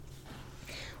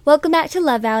Welcome back to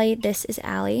Love Valley. This is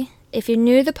Allie. If you're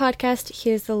new to the podcast,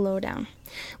 here's the lowdown.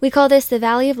 We call this the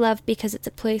Valley of Love because it's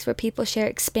a place where people share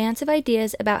expansive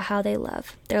ideas about how they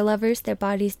love their lovers, their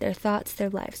bodies, their thoughts, their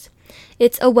lives.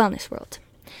 It's a wellness world.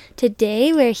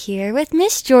 Today we're here with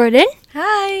Miss Jordan.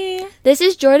 Hi. This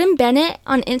is Jordan Bennett.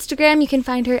 On Instagram, you can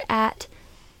find her at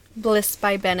Bliss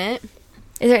by Bennett.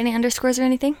 Is there any underscores or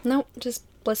anything? Nope, just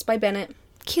Bliss by Bennett.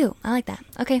 Cute. I like that.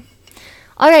 Okay.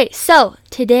 All right. So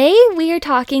today we are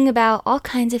talking about all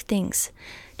kinds of things.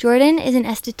 Jordan is an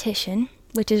esthetician,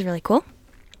 which is really cool.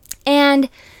 And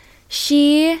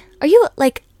is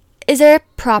there a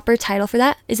proper title for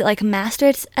that? Is it like a master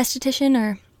esthetician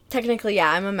or? Technically,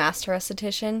 yeah, I'm a master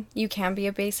esthetician. You can be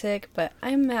a basic, but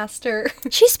I'm master.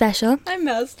 She's special. I'm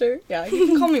master. Yeah, you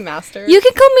can call me master. You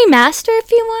can call me master if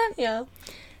you want. Yeah.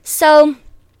 So,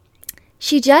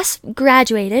 she just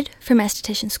graduated from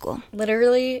esthetician school.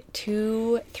 Literally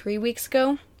 2-3 weeks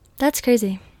ago. That's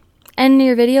crazy. And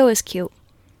your video is cute.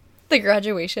 The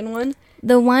graduation one.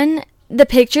 The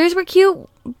pictures were cute,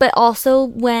 but also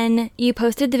when you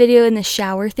posted the video in the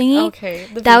shower thingy. Okay.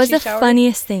 That was the shower.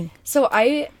 funniest thing. So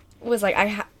I was like,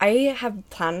 I have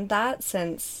planned that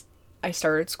since I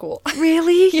started school.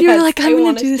 Really? You were like, I'm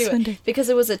going to do this one day. Because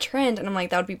it was a trend, and I'm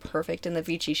like, that would be perfect in the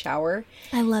Vichy shower.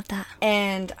 I love that.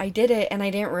 And I did it, and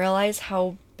I didn't realize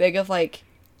how big of, like,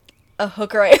 a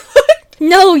hooker I was.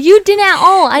 No, you didn't at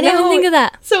all. I didn't even think of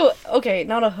that. So, okay,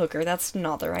 not a hooker. That's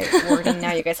not the right wording.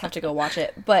 Now you guys have to go watch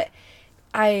it. But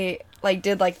I, like,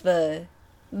 did, like, the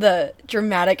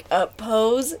dramatic up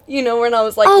pose, you know, when I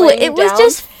was, like, laying it was down.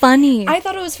 just funny. I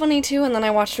thought it was funny, too, and then I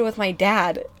watched it with my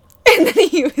dad. And then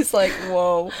he was like,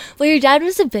 whoa. Well, your dad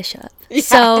was a bishop. Yeah.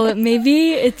 So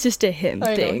maybe it's just a him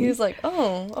I thing. know. He was like,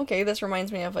 oh, okay, this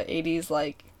reminds me of an 80s,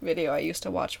 like, video I used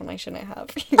to watch when I shouldn't have.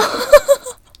 That's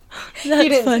He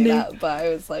didn't funny. say that, but I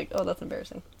was like, oh, that's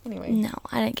embarrassing. Anyway. No,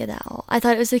 I didn't get that at all. I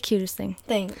thought it was the cutest thing.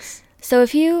 Thanks. So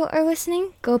if you are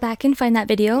listening, go back and find that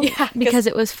video. Yeah, because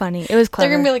it was funny. It was clever.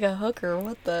 They're gonna be like a hooker.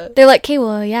 What the? They're like, okay,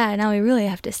 well, yeah, now we really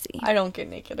have to see. I don't get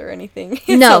naked or anything.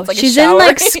 It No, sounds like a she's in shower.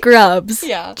 like scrubs.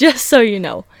 Yeah. Just so you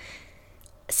know.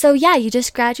 So yeah, you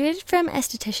just graduated from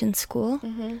esthetician school.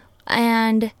 Mm-hmm.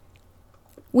 And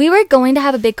we were going to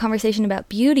have a big conversation about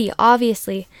beauty,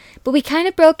 obviously. But we kind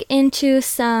of broke into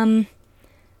some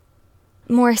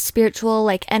more spiritual,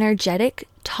 like energetic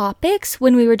topics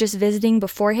when we were just visiting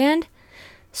beforehand.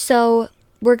 So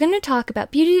we're going to talk about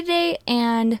beauty today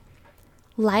and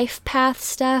life path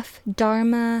stuff,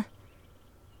 dharma,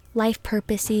 life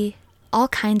purposey, all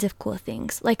kinds of cool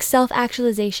things like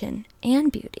self-actualization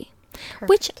and beauty,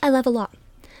 which I love a lot.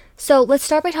 So let's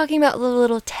start by talking about the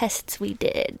little tests we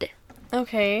did.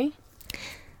 Okay.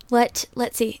 Let's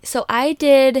see. So I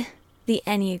did the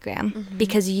Enneagram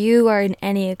because you are an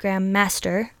Enneagram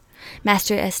master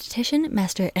esthetician,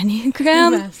 master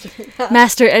Enneagram,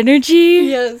 master energy.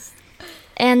 Yes.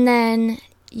 And then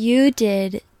you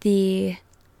did the...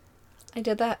 I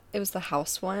did that. It was the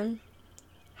house one.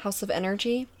 House of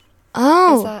Energy.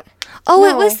 Oh. Is that... Oh, No.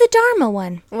 it was the Dharma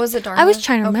one. Was it Dharma? I was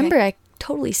trying to Okay. remember. I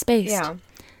totally spaced. Yeah.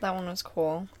 That one was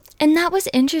cool. And that was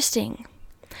interesting.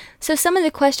 So some of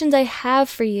the questions I have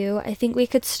for you, I think we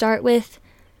could start with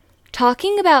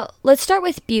talking about... Let's start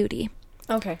with beauty.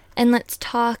 Okay. And let's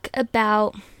talk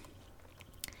about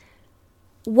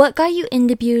what got you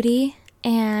into beauty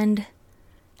and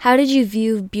how did you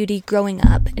view beauty growing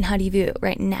up and how do you view it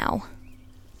right now?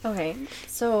 Okay.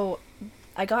 So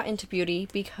I got into beauty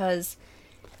because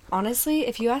honestly,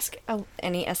 if you ask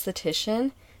any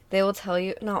esthetician, they will tell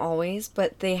you, not always,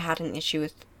 but they had an issue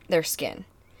with their skin.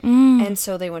 And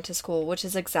so they went to school, which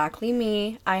is exactly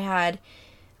me. I had,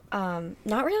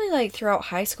 not really like throughout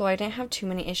high school, I didn't have too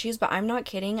many issues, but I'm not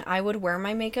kidding. I would wear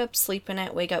my makeup, sleep in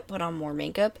it, wake up, put on more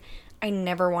makeup. I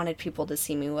never wanted people to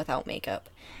see me without makeup.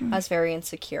 I was very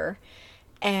insecure.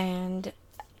 And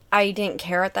I didn't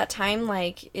care at that time.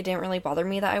 Like, it didn't really bother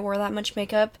me that I wore that much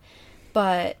makeup.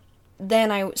 But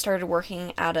then I started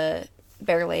working at a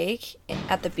Bear Lake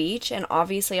at the beach, and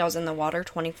obviously I was in the water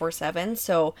 24/7,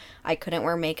 so I couldn't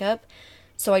wear makeup.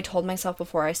 So I told myself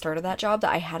before I started that job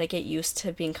that I had to get used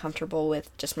to being comfortable with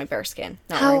just my bare skin,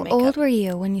 not wearing How makeup. old were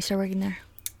you when you started working there?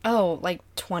 Oh, like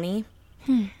 20.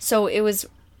 So it was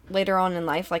later on in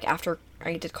life, like after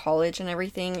I did college and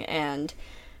everything, and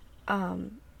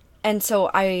so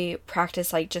I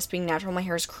practiced like just being natural. My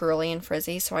hair is curly and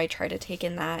frizzy, so I try to take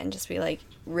in that and just be like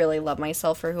really love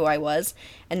myself for who I was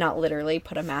and not literally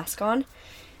put a mask on.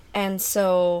 And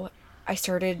so I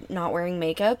started not wearing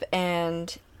makeup,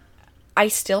 and I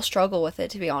still struggle with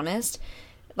it, to be honest.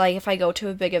 Like, if I go to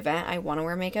a big event, I want to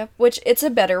wear makeup. Which, it's a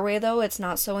better way, though. It's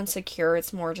not so insecure.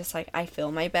 It's more just, like, I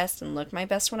feel my best and look my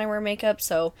best when I wear makeup.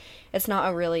 So, it's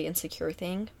not a really insecure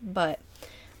thing. But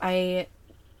I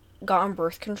got on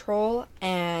birth control,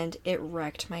 and it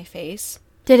wrecked my face.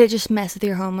 Did it just mess with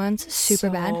your hormones super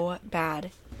bad? So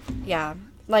bad. Yeah.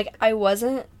 Like, I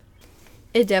wasn't...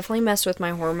 It definitely messed with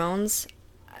my hormones.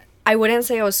 I wouldn't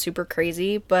say I was super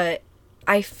crazy, but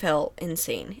I felt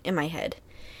insane in my head.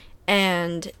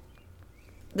 And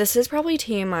this is probably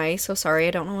TMI, so sorry,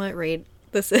 I don't know what rate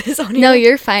this is on here. No,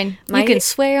 you're fine. My you can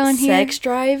swear on here. sex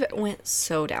drive went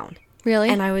so down. Really?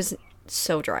 And I was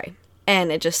so dry.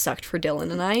 And it just sucked for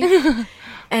Dylan and I.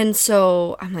 And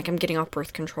so I'm like, I'm getting off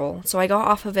birth control. So I got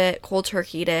off of it, cold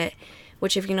turkeyed it,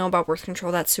 which if you know about birth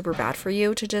control, that's super bad for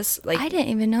you to just like... I didn't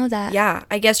even know that. Yeah,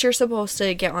 I guess you're supposed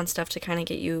to get on stuff to kind of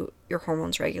get your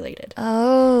hormones regulated.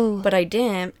 Oh. But I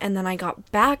didn't, and then I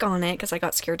got back on it because I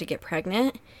got scared to get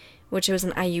pregnant, which it was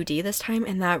an IUD this time,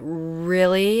 and that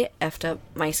really effed up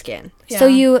my skin. So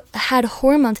you had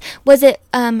hormones. Was it,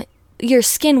 your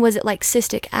skin, was it like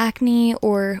cystic acne,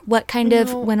 or what kind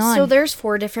of went on? So there's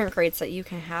 4 different grades that you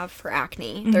can have for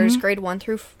acne. There's grade 1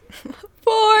 through 4.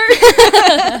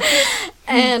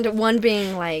 And one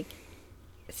being like...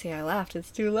 See, I laughed.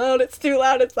 It's too loud. It's too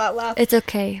loud. It's that laugh. It's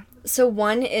okay. So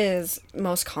 1 is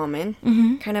most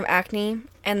common kind of acne.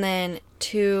 And then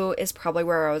 2 is probably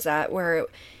where I was at, where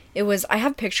it was... I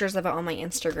have pictures of it on my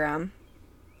Instagram.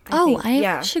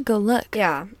 I should go look.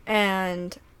 Yeah.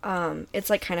 And it's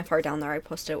like kind of far down there. I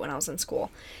posted it when I was in school.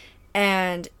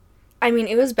 And I mean,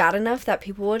 it was bad enough that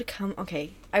people would come...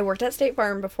 Okay, I worked at State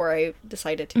Farm before I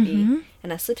decided to be an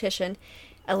esthetician.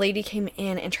 A lady came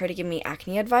in and tried to give me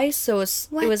acne advice. So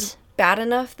it was bad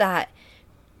enough that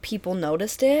people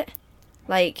noticed it.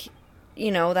 Like,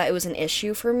 you know, that it was an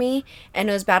issue for me. And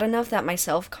it was bad enough that my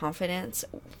self-confidence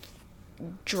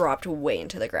dropped way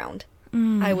into the ground.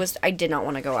 I did not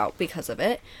want to go out because of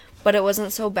it. But it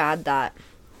wasn't so bad that...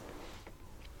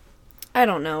 I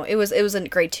don't know. It was in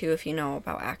grade 2 if you know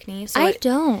about acne. So I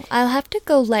don't. I'll have to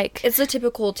go like... It's the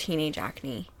typical teenage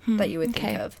acne that you would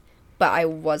think of. But I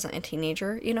wasn't a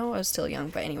teenager, you know? I was still young,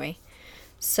 but anyway.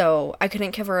 So I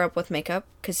couldn't cover up with makeup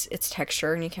because it's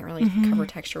texture and you can't really cover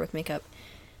texture with makeup.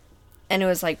 And it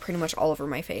was like pretty much all over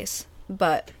my face.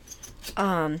 But,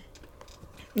 yeah,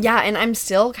 and I'm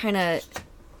still kind of...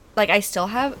 Like, I still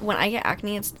have... When I get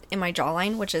acne, it's in my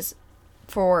jawline, which is...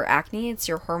 For acne, it's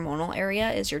your hormonal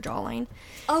area is your jawline.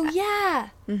 Oh, yeah.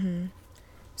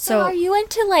 So are you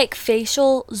into, like,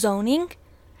 facial zoning?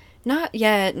 Not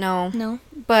yet, no. No?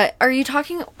 But are you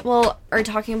talking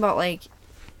about, like,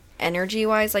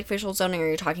 energy-wise, like, facial zoning, or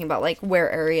are you talking about, like,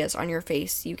 where areas on your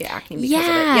face you get acne because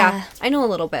of it? Yeah, I know a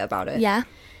little bit about it. Yeah.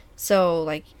 So,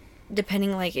 like,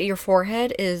 depending, like, your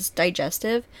forehead is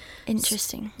digestive.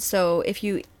 Interesting. So, if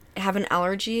you have an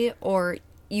allergy or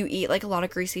you eat like a lot of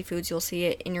greasy foods, you'll see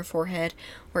it in your forehead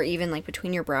or even like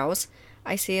between your brows.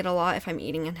 I see it a lot. If I'm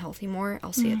eating unhealthy more,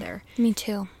 I'll see it there. Me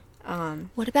too.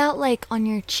 What about like on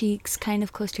your cheeks, kind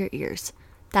of close to your ears?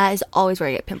 That is always where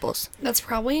I get pimples. That's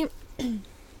probably...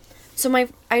 So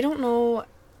I don't know.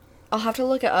 I'll have to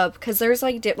look it up because there's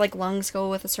like like lungs go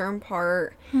with a certain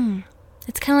part.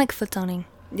 It's kind of like foot zoning.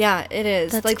 Yeah, it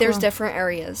is. That's like there's cool. different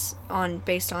areas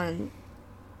based on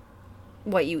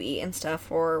what you eat and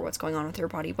stuff or what's going on with your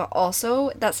body, but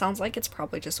also that sounds like it's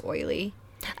probably just oily.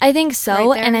 I think so,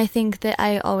 Right there. and I think that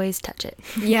I always touch it.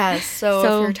 Yes, so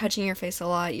So- if you're touching your face a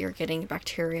lot, you're getting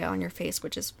bacteria on your face,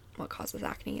 which is what causes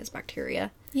acne, is bacteria,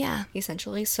 Yeah.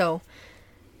 essentially. So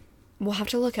we'll have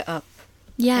to look it up,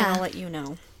 and Yeah. I'll let you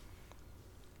know.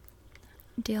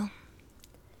 Deal.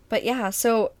 But yeah,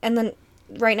 so, and then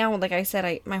right now, like I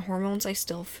said, my hormones, I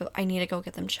still feel, I need to go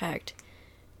get them checked.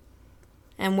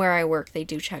 And where I work, they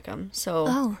do check them. So,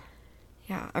 Oh.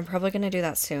 yeah, I'm probably going to do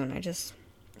that soon. I just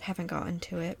haven't gotten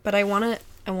to it. But I want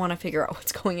to figure out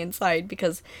what's going inside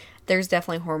because there's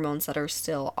definitely hormones that are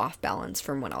still off balance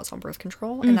from when I was on birth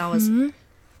control. And that was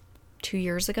 2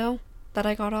 years ago that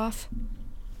I got off.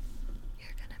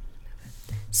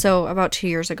 So, about 2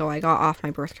 years ago, I got off my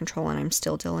birth control and I'm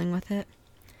still dealing with it.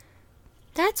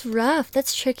 That's rough.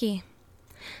 That's tricky.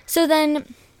 So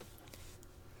then,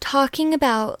 talking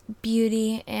about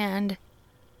beauty and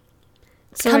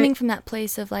So coming from that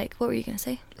place of like, what were you going to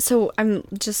say? So I'm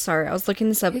just sorry. I was looking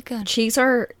this up. You're good. Cheeks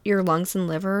are your lungs and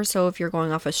liver. So if you're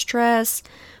going off of stress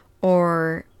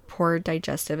or poor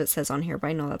digestive, it says on here, but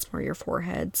I know that's more your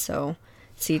forehead. So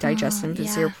see, digestive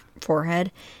is your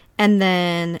forehead. And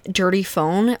then dirty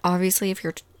phone, obviously, if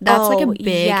you're... That's like a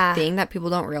big thing that people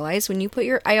don't realize. When you put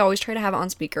I always try to have it on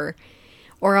speaker.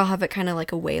 Or I'll have it kind of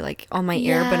like away, like on my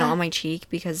ear, but Yeah. not on my cheek,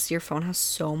 because your phone has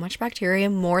so much bacteria,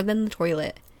 more than the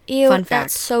toilet. Ew, Fun fact.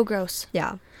 that's so gross.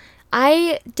 Yeah.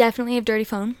 I definitely have dirty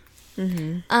phone.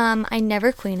 Mm-hmm. I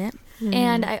never clean it,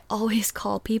 and I always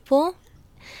call people.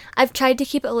 I've tried to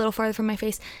keep it a little farther from my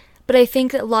face, but I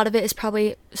think that a lot of it is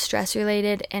probably stress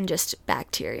related and just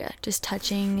bacteria, just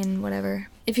touching and whatever.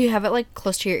 If you have it like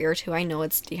close to your ear too, I know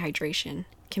it's dehydration.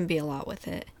 Can be a lot with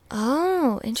it.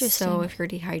 Oh, interesting. So if you're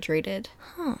dehydrated,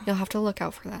 Huh. you'll have to look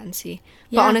out for that and see.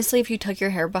 Yeah. But honestly, if you tuck your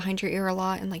hair behind your ear a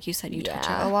lot, and like you said, you touch it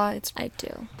Yeah. a lot, it's I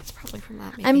do. probably from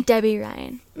that. Maybe. I'm Debbie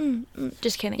Ryan.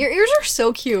 Just kidding. Your ears are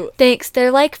so cute. Thanks.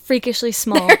 They're like freakishly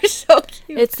small. They're so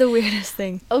cute. It's the weirdest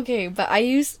thing. Okay, but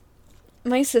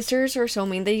my sisters are so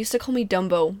mean. They used to call me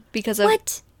Dumbo because of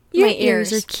What? Your my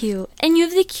ears ears. are cute. And you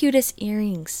have the cutest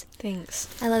earrings. Thanks.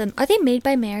 I love them. Are they made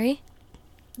by Mary?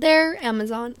 They're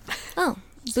Amazon. Oh,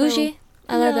 So, bougie.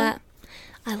 I love yeah. that.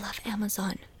 I love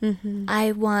Amazon. Mm-hmm.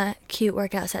 I want cute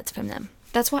workout sets from them.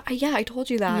 That's what. Yeah, I told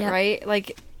you that, Yep. right?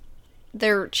 Like,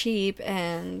 they're cheap,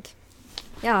 and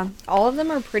yeah, all of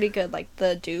them are pretty good. Like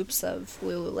the dupes of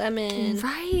Lululemon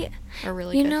Right. are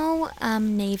really You good. know,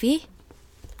 Navy?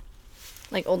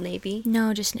 Like Old Navy.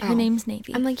 No, just her Oh. name's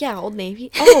Navy. I'm like, yeah, Old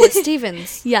Navy. Oh, it's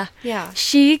Stevens. yeah. Yeah.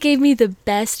 She gave me the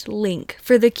best link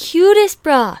for the cutest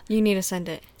bra. You need to send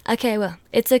it. Okay, well,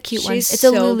 it's a cute one. She's It's a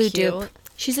so Lulu cute. dupe.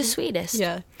 She's the sweetest.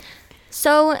 Yeah.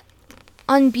 So,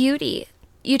 on beauty,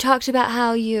 you talked about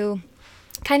how you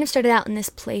kind of started out in this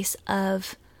place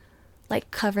of like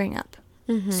covering up.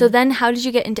 Mm-hmm. So then how did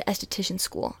you get into esthetician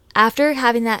school? After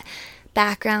having that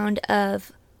background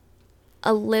of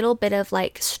a little bit of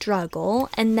like struggle,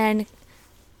 and then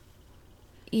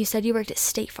you said you worked at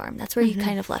State Farm. That's where you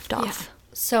kind of left off.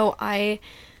 So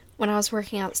when I was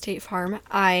working at State Farm,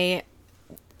 I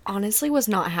honestly was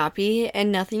not happy,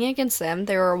 and nothing against them.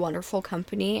 They were a wonderful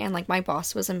company, and like my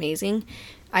boss was amazing.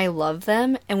 I love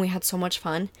them, and we had so much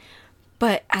fun.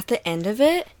 But at the end of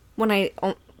it, when I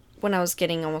was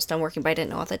getting almost done working, but I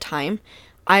didn't know at the time,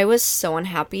 I was so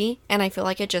unhappy, and I feel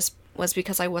like it just was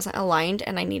because I wasn't aligned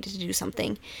and I needed to do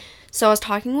something. So I was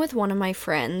talking with one of my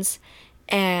friends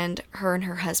and her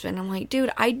husband. I'm like,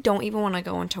 dude, I don't even want to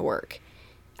go into work.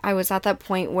 I was at that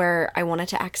point where I wanted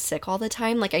to act sick all the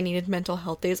time. Like, I needed mental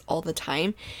health days all the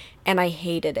time, and I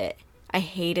hated it. I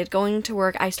hated going to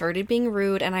work. I started being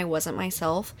rude, and I wasn't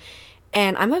myself.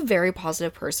 And I'm a very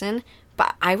positive person,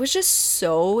 but I was just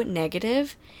so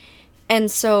negative. And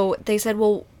so they said,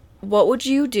 well, what would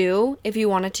you do if you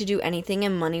wanted to do anything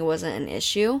and money wasn't an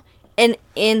issue? And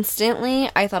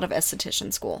instantly, I thought of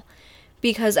esthetician school.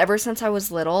 Because ever since I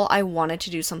was little, I wanted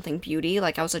to do something beauty.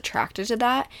 Like, I was attracted to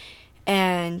that.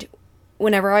 And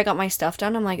whenever I got my stuff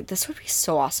done, I'm like, this would be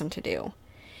so awesome to do.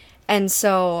 And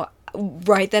so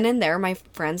right then and there, my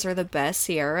friends are the best.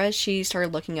 Sierra, she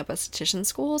started looking up esthetician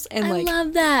schools, and I like,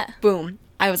 love that. boom,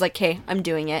 I was like, okay, I'm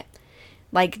doing it.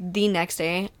 Like, the next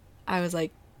day, I was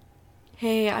like,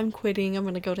 hey, I'm quitting. I'm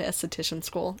going to go to esthetician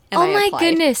school. And Oh I my applied.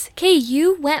 goodness. Okay,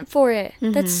 you went for it.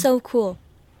 That's so cool.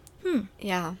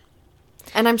 Yeah.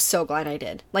 And I'm so glad I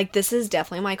did. Like, this is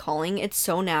definitely my calling. It's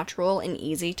so natural and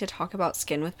easy to talk about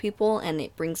skin with people, and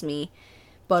it brings me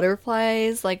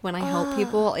butterflies. Like, when I help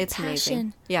people, it's amazing.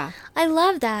 passion. Yeah. I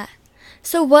love that.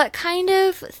 So what kind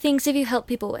of things have you helped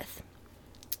people with?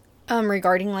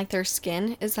 Regarding, like, their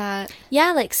skin, is that...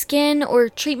 Yeah, like skin or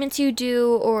treatments you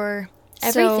do or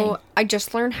everything. So, I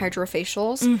just learned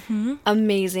hydrofacials.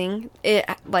 Amazing. It,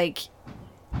 like,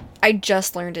 I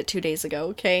just learned it 2 days ago,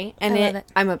 okay? And I love it.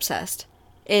 I'm obsessed.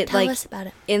 It, Tell like, us about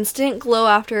it. instant glow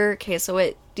after. Okay, so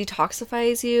it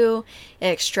detoxifies you, it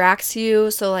extracts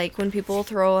you. So like when people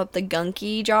throw up the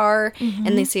gunky jar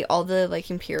and they see all the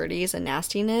like impurities and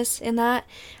nastiness in that,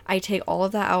 I take all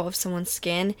of that out of someone's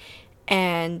skin,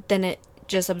 and then it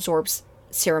just absorbs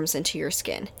serums into your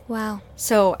skin. Wow.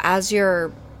 So as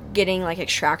you're getting like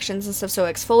extractions and stuff, so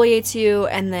it exfoliates you,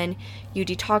 and then you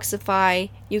detoxify.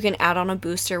 You can add on a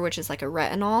booster, which is like a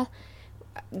retinol.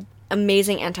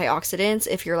 Amazing antioxidants.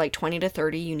 If you're like 20 to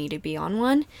 30, you need to be on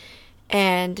one.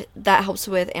 And that helps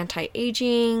with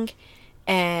anti-aging.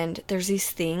 And there's these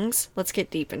things. Let's get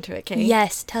deep into it, okay?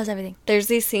 Yes, tell us everything. There's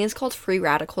these things called free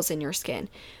radicals in your skin,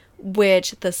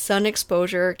 which the sun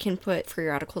exposure can put free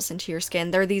radicals into your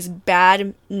skin. They're these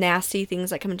bad, nasty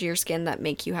things that come into your skin that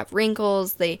make you have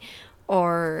wrinkles.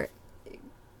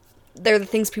 They're the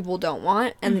things people don't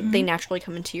want, and they naturally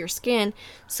come into your skin.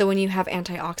 So when you have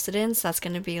antioxidants, that's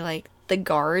going to be like the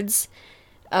guards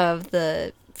of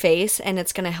the face, and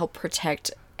it's going to help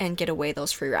protect and get away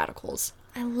those free radicals.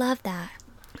 I love that.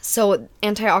 So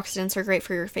antioxidants are great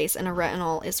for your face, and a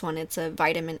retinol is one. It's a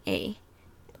vitamin A.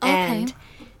 Okay. And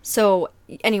So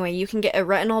anyway, you can get a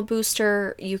retinol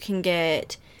booster, you can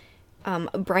get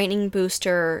a brightening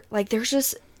booster. Like, there's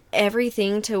just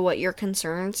everything to what your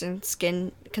concerns and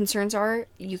skin concerns are.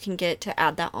 You can get to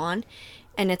add that on,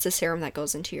 and it's a serum that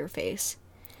goes into your face.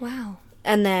 Wow.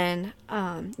 And then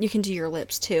you can do your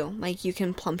lips too. Like, you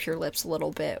can plump your lips a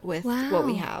little bit with what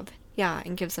we have. Yeah,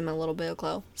 and gives them a little bit of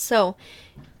glow. So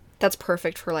that's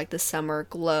perfect for like the summer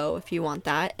glow if you want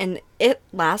that. And it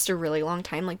lasts a really long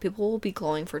time. Like, people will be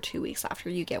glowing for 2 weeks after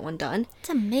you get one done. It's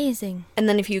amazing. And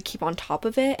then if you keep on top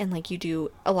of it and like you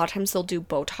do, a lot of times they'll do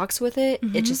Botox with it.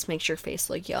 It just makes your face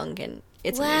look young, and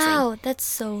it's amazing. Wow, that's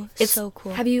so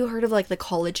cool. Have you heard of like the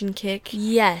collagen kick?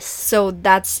 Yes. So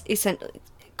that's essentially,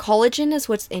 collagen is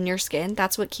what's in your skin.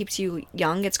 That's what keeps you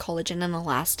young. It's collagen and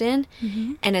elastin.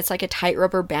 And it's like a tight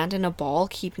rubber band in a ball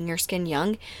keeping your skin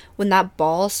young. When that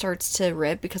ball starts to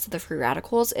rip because of the free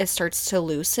radicals, it starts to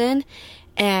loosen,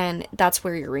 and that's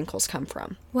where your wrinkles come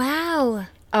from. Wow.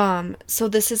 So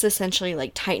this is essentially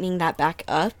like tightening that back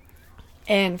up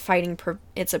and fighting,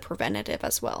 it's a preventative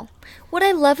as well. What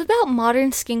I love about modern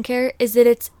skincare is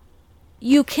that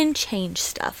you can change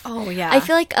stuff. Oh, yeah. I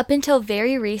feel like up until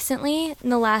very recently, in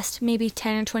the last maybe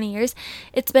 10 or 20 years,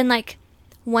 it's been like,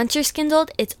 once your skin's old,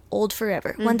 it's old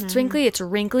forever. Once it's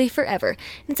wrinkly forever.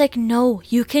 And it's like, no,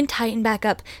 you can tighten back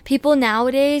up. People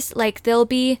nowadays, like, they'll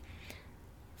be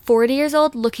 40 years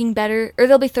old looking better, or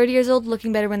they'll be 30 years old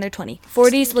looking better when they're 20.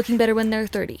 40s looking better when they're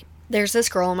 30. There's this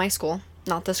girl in my school,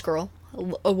 not this girl,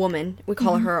 a woman. We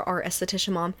call her our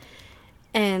esthetician mom.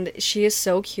 And she is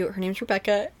so cute. Her name's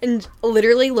Rebecca, and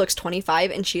literally looks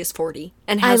 25, and she is 40,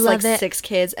 and has like 6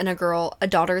 kids and a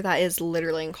daughter that is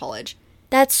literally in college.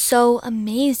 That's so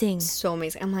amazing. So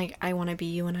amazing. I'm like, I want to be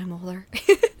you when I'm older.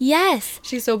 Yes.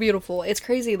 She's so beautiful. It's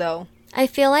crazy though. I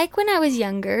feel like when I was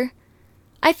younger,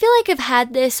 I feel like I've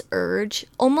had this urge,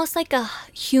 almost like a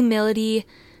humility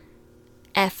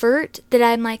effort, that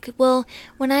I'm like, well,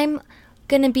 when I'm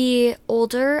gonna be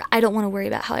older, I don't want to worry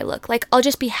about how I look. Like, I'll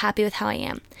just be happy with how I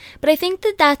am. But I think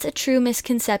that that's a true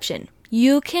misconception.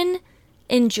 You can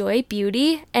enjoy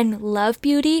beauty and love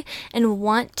beauty and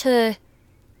want to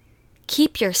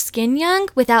keep your skin young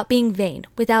without being vain,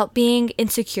 without being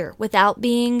insecure, without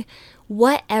being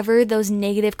whatever those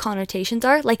negative connotations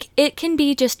are. Like, it can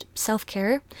be just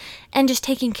self-care and just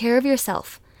taking care of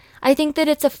yourself. I think that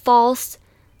it's a false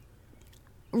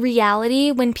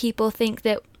reality when people think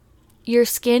that your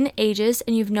skin ages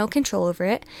and you have no control over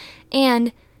it,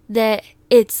 and that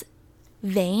it's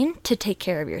vain to take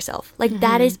care of yourself. Like,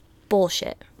 that is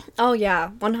bullshit. Oh, yeah,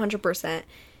 100%.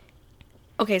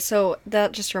 Okay, so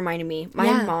that just reminded me.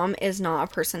 My mom is not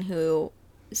a person who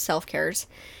self-cares,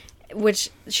 which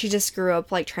she just grew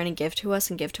up, like, trying to give to us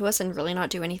and really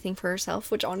not do anything for herself,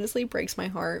 which honestly breaks my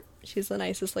heart. She's the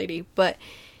nicest lady. But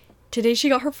today she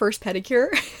got her first pedicure.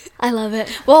 I love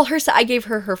it. Well, I gave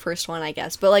her her first one, I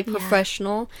guess, but like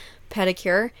professional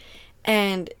pedicure.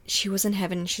 And she was in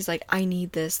heaven. And she's like, I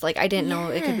need this. Like, I didn't know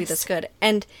it could be this good.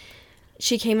 And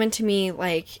she came into me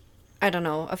like, I don't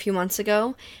know, a few months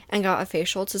ago and got a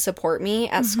facial to support me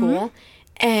at school.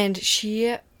 And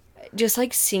she, just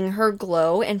like seeing her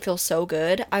glow and feel so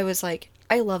good, I was like,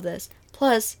 I love this.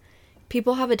 Plus,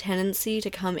 people have a tendency to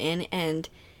come in and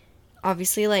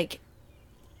obviously, like,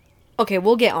 okay,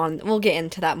 we'll get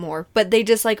into that more, but they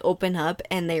just like open up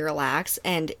and they relax,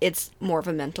 and it's more of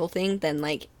a mental thing than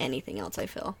like anything else, I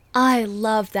feel. I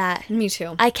love that. Me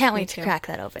too. I can't wait to crack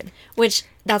that open. Which,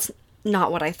 that's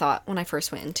not what I thought when I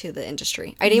first went into the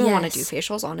industry. I didn't even want to do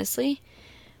facials, honestly.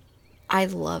 I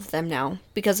love them now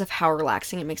because of how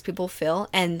relaxing it makes people feel,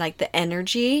 and like the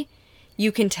energy,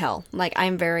 you can tell. Like,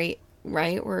 I'm very,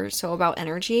 right? We're so about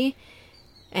energy.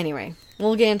 Anyway,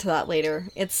 we'll get into that later.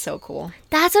 It's so cool.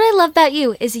 That's what I love about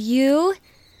you, is you...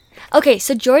 Okay,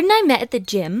 so Jordan and I met at the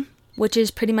gym, which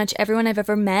is pretty much everyone I've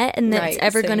ever met and that's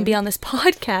ever going to be on this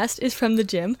podcast is from the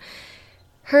gym.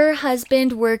 Her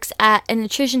husband works at a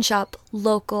nutrition shop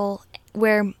local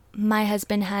where my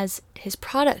husband has his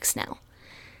products now.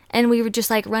 And we were just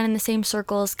like running the same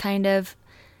circles, kind of.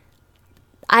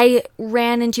 I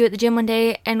ran into you at the gym one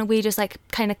day and we just like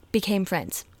kind of became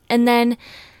friends. And then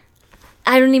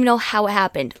I don't even know how it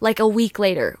happened. Like a week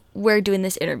later, we're doing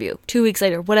this interview. 2 weeks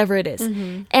later, whatever it is.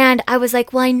 And I was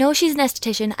like, well, I know she's an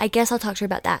esthetician. I guess I'll talk to her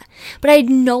about that. But I had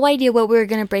no idea what we were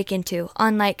going to break into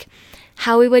on like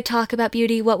how we would talk about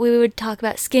beauty, what we would talk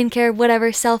about skincare,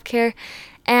 whatever, self-care.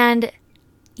 And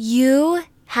you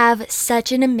have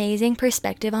such an amazing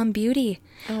perspective on beauty.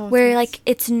 Where like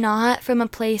it's not from a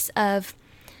place of,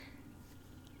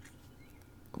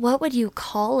 what would you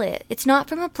call it? It's not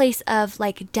from a place of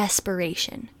like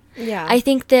desperation. Yeah. I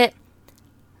think that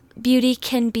beauty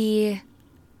can be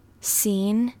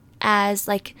seen as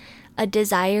like a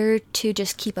desire to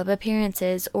just keep up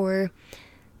appearances or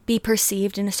be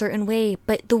perceived in a certain way.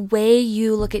 But the way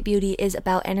you look at beauty is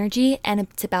about energy and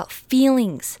it's about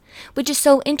feelings, which is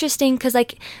so interesting because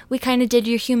like we kind of did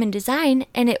your human design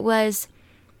and it was,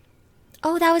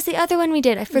 oh, that was the other one we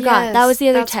did. I forgot. Yes, that was the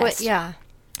other that's test. Yeah.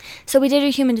 So we did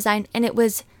your human design and it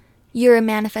was you're a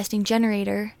manifesting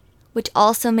generator, which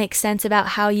also makes sense about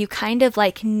how you kind of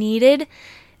like needed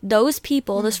those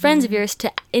people, those friends of yours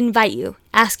to invite you,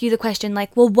 ask you the question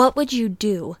like, well, what would you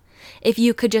do if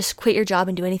you could just quit your job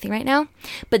and do anything right now?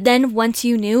 But then once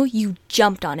you knew, you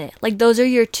jumped on it. Like those are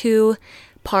your two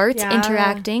parts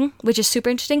interacting, which is super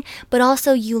interesting. But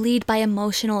also you lead by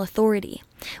emotional authority,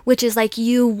 which is like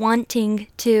you wanting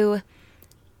to,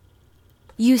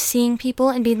 you seeing people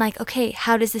and being like, okay,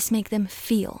 how does this make them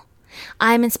feel?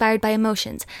 I'm inspired by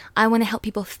emotions. I want to help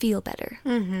people feel better.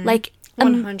 Like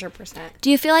 100%.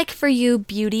 do you feel like for you,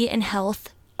 beauty and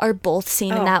health are both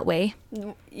seen in that way?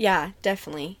 Yeah,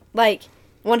 definitely. Like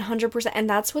 100%. And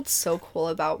that's what's so cool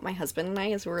about my husband and I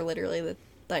is we're literally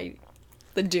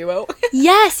the duo.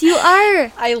 Yes, you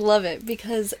are. I love it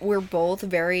because we're both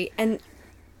very, and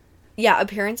yeah,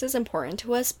 appearance is important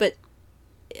to us, but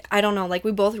I don't know, like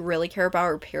we both really care about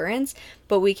our appearance,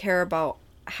 but we care about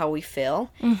how we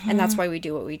feel. And that's why we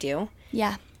do what we do.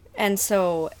 Yeah. And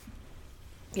so,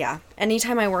 yeah,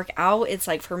 anytime I work out, it's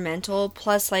like for mental,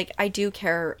 plus like I do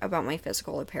care about my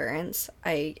physical appearance.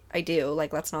 I do,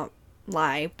 like let's not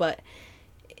lie, but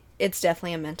it's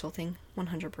definitely a mental thing,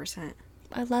 100%.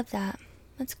 I love that.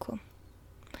 That's cool.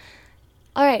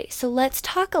 All right, so let's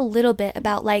talk a little bit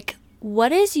about like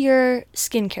what is your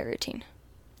skincare routine?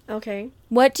 Okay.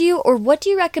 What do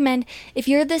you recommend if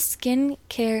you're the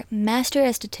skincare master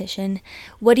esthetician?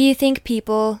 What do you think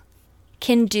people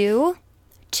can do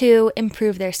to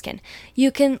improve their skin? You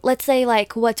can, let's say,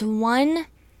 like, what's one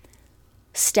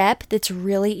step that's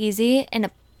really easy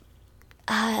and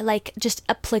like just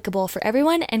applicable for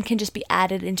everyone and can just be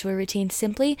added into a routine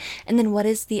simply? And then what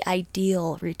is the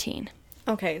ideal routine?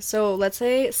 Okay, so let's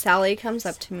say Sally comes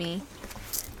up to me.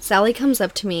 Sally comes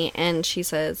up to me and she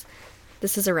says,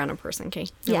 this is a random person, okay?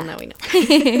 Yeah. No, we know.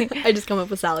 I just come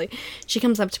up with Sally. She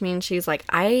comes up to me and she's like,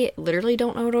 I literally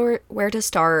don't know where to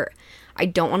start. I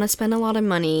don't want to spend a lot of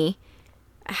money.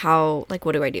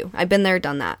 What do I do? I've been there,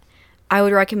 done that. I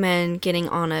would recommend getting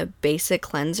on a basic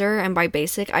cleanser. And by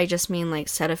basic, I just mean like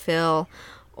Cetaphil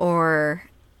or,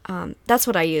 that's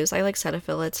what I use. I like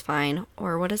Cetaphil, it's fine.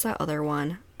 Or what is that other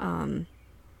one?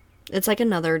 It's like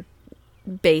another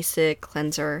basic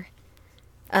cleanser.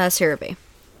 CeraVe.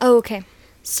 Oh, okay.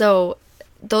 So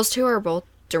those two are both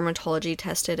dermatology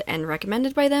tested and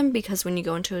recommended by them because when you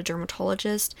go into a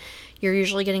dermatologist, you're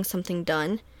usually getting something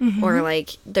done or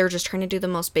like they're just trying to do the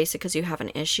most basic because you have an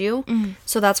issue.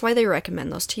 So that's why they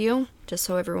recommend those to you, just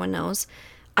so everyone knows.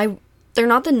 They're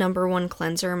not the number one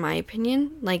cleanser in my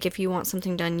opinion. Like if you want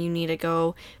something done, you need to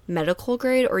go medical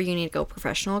grade or you need to go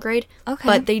professional grade. Okay.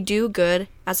 But they do good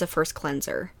as a first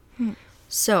cleanser.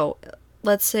 So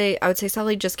let's say, I would say,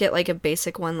 Sally, just get like a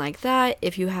basic one like that.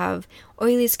 If you have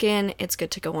oily skin, it's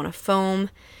good to go on a foam.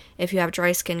 If you have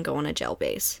dry skin, go on a gel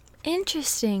base.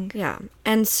 Interesting. Yeah.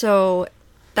 And so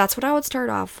that's what I would start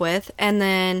off with. And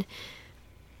then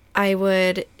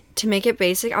to make it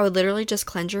basic, I would literally just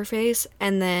cleanse your face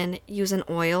and then use an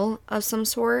oil of some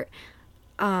sort.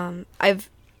 I've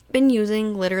been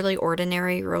using literally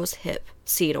ordinary rose hip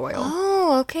seed oil.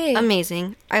 Oh, okay.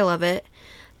 Amazing. I love it.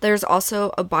 There's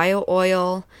also a bio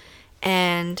oil,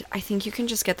 and I think you can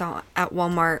just get that at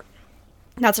Walmart.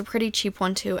 That's a pretty cheap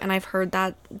one too, and I've heard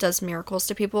that does miracles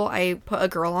to people. I put a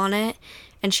girl on it,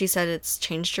 and she said it's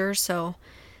changed her skin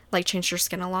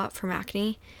a lot from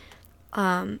acne.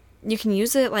 You can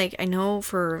use it, like, I know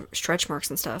for stretch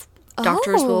marks and stuff.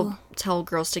 Doctors will tell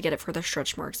girls to get it for their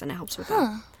stretch marks, and it helps with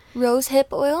that. Rose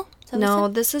hip oil? No,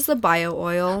 this is the bio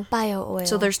oil. Bio oil.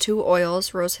 So there's two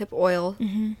oils, rose hip oil,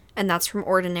 and that's from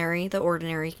Ordinary. The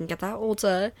Ordinary, you can get that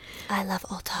Ulta. I love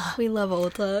Ulta. We love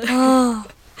Ulta. Oh.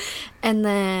 And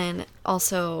then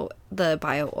also the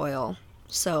bio oil.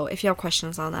 So if you have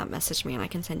questions on that, message me and I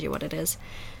can send you what it is.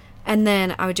 And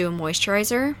then I would do a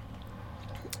moisturizer.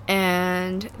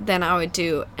 And then I would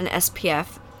do an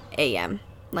SPF AM.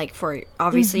 Like for,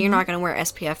 obviously you're not going to wear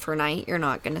SPF for night. You're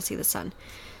not going to see the sun.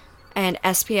 And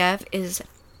SPF is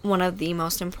one of the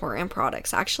most important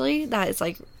products, actually, that is,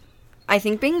 like, I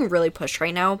think being really pushed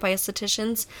right now by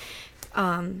estheticians.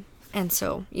 And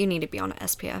so you need to be on an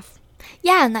SPF.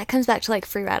 Yeah, and that comes back to, like,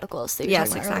 free radicals. That you were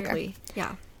Yes, talking about exactly. earlier.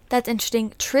 Yeah. That's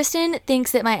interesting. Tristan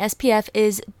thinks that my SPF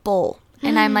is Bull.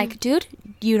 And I'm like, dude,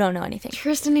 you don't know anything.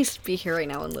 Tristan needs to be here right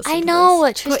now and listen. I to know,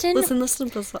 this. Tristan. Wait, listen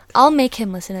to this. I'll make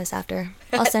him listen to this after.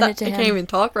 I'll send it to I him. can't even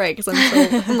talk right because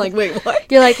I'm like, wait,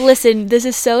 what? You're like, listen, this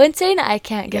is so insane, I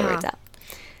can't get words out.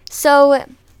 So,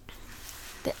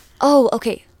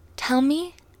 okay. Tell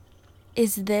me,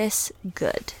 is this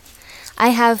good? I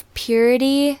have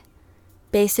Purity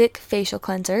Basic Facial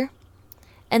Cleanser.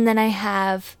 And then I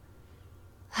have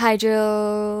what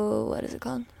is it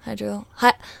called?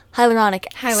 Hyaluronic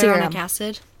serum.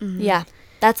 Acid. Mm-hmm. Yeah.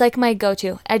 That's like my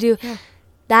go-to. I do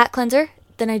that cleanser,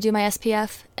 then I do my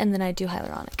SPF, and then I do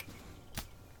hyaluronic.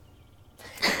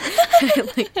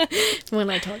 Like, when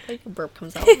I talk, like a burp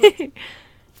comes out.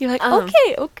 You're like,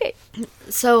 okay.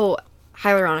 So,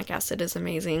 hyaluronic acid is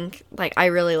amazing. Like, I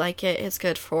really like it. It's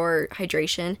good for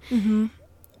hydration. Mm-hmm.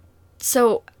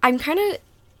 So, I'm kind of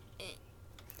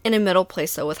in a middle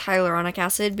place, though, with hyaluronic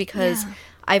acid because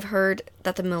I've heard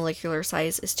that the molecular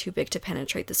size is too big to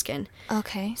penetrate the skin.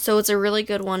 Okay. So, it's a really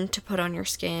good one to put on your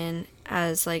skin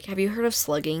as, like, have you heard of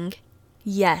slugging?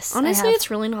 Yes. Honestly,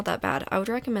 it's really not that bad. I would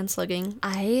recommend slugging.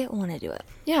 I want to do it.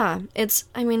 Yeah. It's...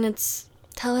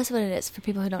 Tell us what it is for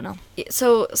people who don't know.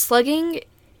 So, slugging...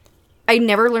 I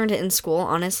never learned it in school,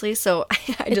 honestly, so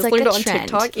I just like learned it a on trend.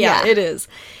 TikTok. Yeah, it is.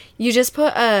 You just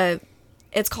put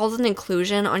it's called an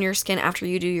inclusion on your skin after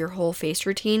you do your whole face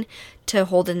routine to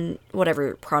hold in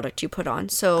whatever product you put on.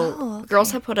 So,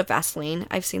 girls have put a Vaseline.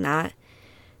 I've seen that.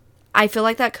 I feel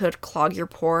like that could clog your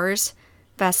pores,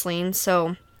 Vaseline,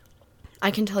 so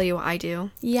I can tell you what I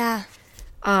do. Yeah.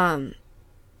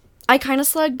 I kind of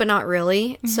slug, but not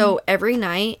really. Mm-hmm. So, every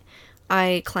night,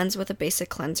 I cleanse with a basic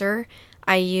cleanser.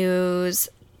 When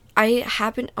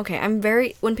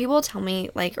people tell me,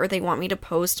 like, or they want me to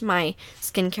post my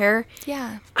skincare,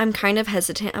 I'm kind of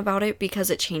hesitant about it because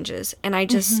it changes. And I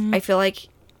feel like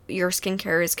your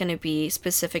skincare is going to be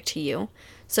specific to you.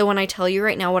 So when I tell you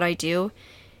right now what I do,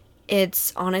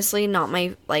 it's honestly not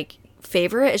my, like,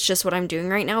 favorite. It's just what I'm doing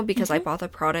right now because I bought the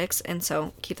products. And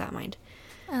so keep that in mind.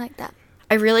 I like that.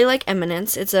 I really like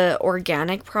Eminence. It's a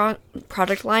organic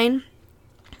product line.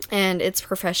 And it's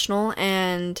professional,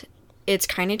 and it's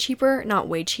kind of cheaper. Not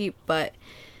way cheap, but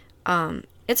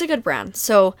it's a good brand.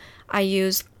 So I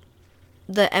use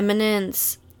the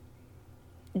Eminence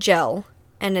gel,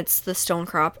 and it's the Stone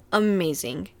Crop.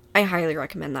 Amazing. I highly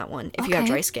recommend that one if you have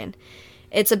dry skin.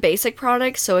 It's a basic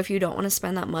product, so if you don't want to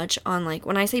spend that much on, like,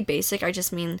 when I say basic, I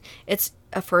just mean it's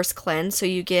a first cleanse, so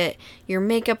you get your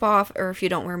makeup off, or if you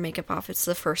don't wear makeup off, it's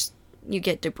the first... you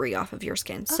get debris off of your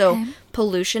skin. Okay. So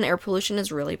air pollution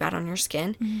is really bad on your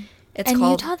skin. Mm-hmm. It's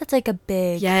called Utah, that's like a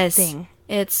big thing.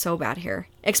 It's so bad here.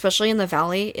 Especially in the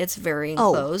valley, it's very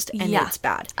enclosed and it's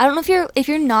bad. I don't know if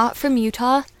you're not from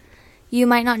Utah, you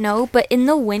might not know, but in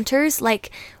the winters,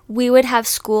 like, we would have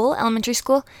elementary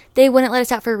school, they wouldn't let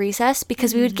us out for recess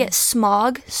because we would get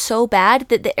smog so bad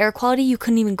that the air quality, you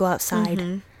couldn't even go outside.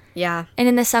 Mm-hmm. Yeah. And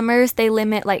in the summers, they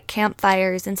limit, like,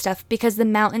 campfires and stuff because the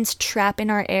mountains trap in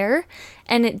our air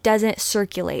and it doesn't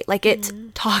circulate. Like, it's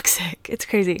toxic. It's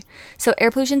crazy. So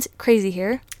air pollution's crazy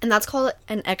here. And that's called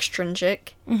an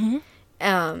extrinsic. Mm-hmm.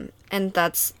 And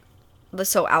that's...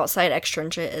 So outside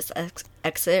extrinsic is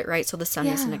exit, right? So the sun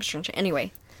is an extrinsic.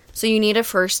 Anyway, so you need to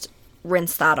first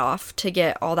rinse that off to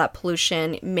get all that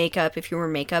pollution, makeup, if you were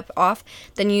makeup off.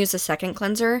 Then you use a second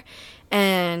cleanser.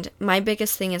 And my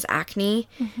biggest thing is acne.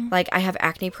 Mm-hmm. Like, I have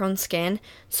acne-prone skin.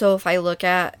 So if I look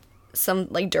at some,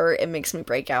 like, dirt, it makes me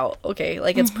break out. Okay,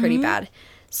 like, it's pretty bad.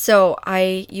 So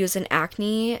I use an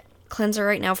acne cleanser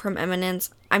right now from Eminence.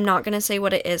 I'm not going to say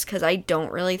what it is because I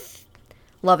don't really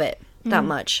love it that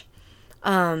much.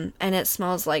 And it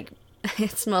smells like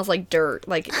dirt.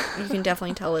 Like, you can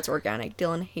definitely tell it's organic.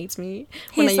 Dylan hates me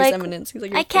when I use Eminence. He's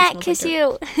like, I can't kiss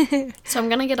you. So I'm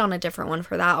gonna get on a different one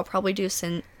for that. I'll probably do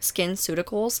Skin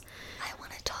Ceuticals. I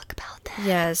want to talk about that.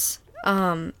 Yes.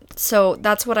 So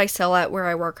that's what I sell at where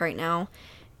I work right now,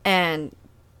 and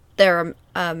they're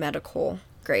medical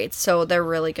grade, so they're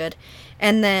really good.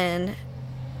 And then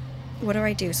what do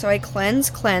I do? So I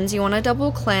cleanse. You want to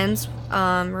double cleanse.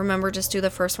 Remember, just do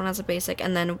the first one as a basic,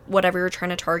 and then whatever you're trying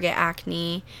to target,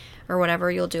 acne or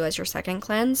whatever, you'll do as your second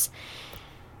cleanse.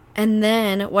 And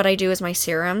then what I do is my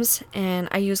serums, and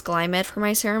I use Glymed for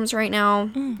my serums right now.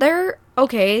 They're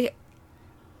okay.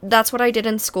 That's what I did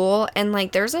in school, and,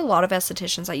 like, there's a lot of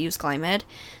estheticians that use Glymed,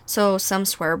 so some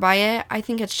swear by it. I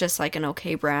think it's just, like, an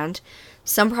okay brand.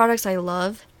 Some products I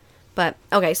love. But,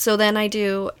 okay, so then I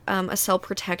do a cell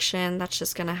protection. That's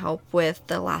just going to help with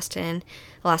the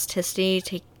elasticity,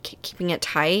 keeping it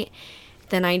tight.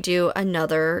 Then I do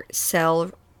another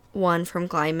cell one from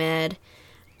Glymed.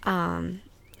 And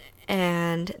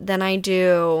then I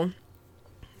do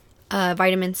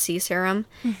vitamin C serum,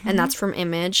 and that's from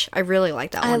Image. I really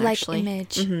like that one, actually. I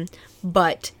like Image.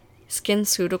 But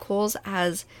SkinCeuticals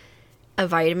has a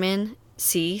vitamin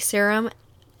C serum,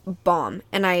 bomb,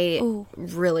 and I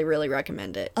really, really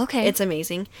recommend it. Okay. It's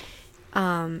amazing.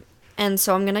 And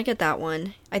so I'm gonna get that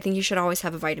one. I think you should always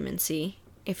have a vitamin C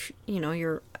if,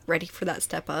 you're ready for that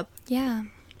step up. Yeah.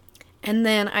 And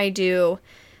then I do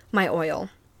my oil.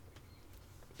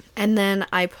 And then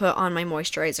I put on my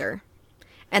moisturizer.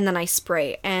 And then I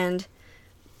spray. And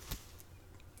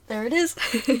there it is.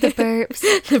 The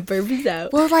burps. The burp is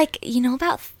out. Well,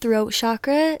 about throat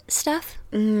chakra stuff?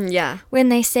 Yeah. When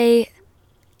they say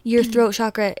your throat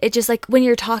chakra, it just when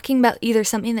you're talking about either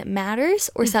something that matters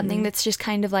or something that's just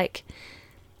kind of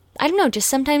I don't know, just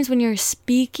sometimes when you're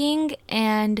speaking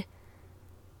and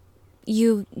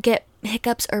you get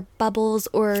hiccups or bubbles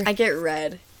or... I get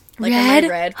red. Red?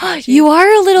 Red You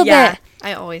are a little bit.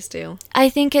 I always do. I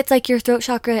think it's your throat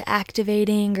chakra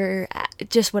activating or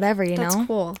just whatever, That's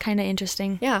cool. Kind of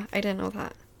interesting. Yeah, I didn't know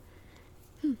that.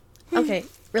 Okay,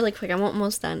 really quick. I'm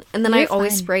almost done. And then You're I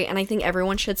always fine. spray, and I think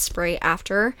everyone should spray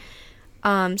after.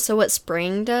 So what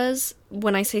spraying does,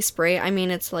 when I say spray, I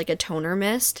mean it's like a toner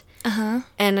mist. Uh-huh.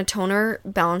 And a toner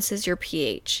balances your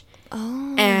pH.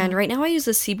 Oh. And right now I use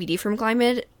the CBD from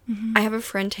Glymid. I have a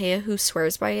friend, Taya, who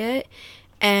swears by it.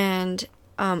 And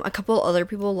a couple other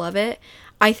people love it.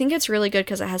 I think it's really good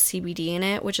because it has CBD in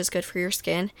it, which is good for your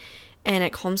skin. And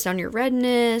it calms down your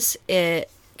redness.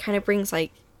 It kind of brings,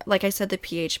 like I said, the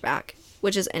pH back,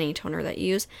 which is any toner that you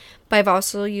use. But I've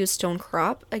also used Stone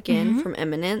Crop, again, from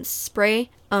Eminence spray.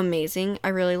 Amazing. I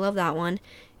really love that one.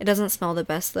 It doesn't smell the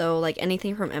best, though. Like,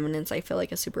 anything from Eminence, I feel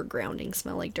like a super grounding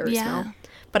smell, like dirt smell.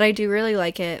 But I do really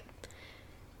like it.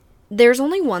 There's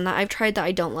only one that I've tried that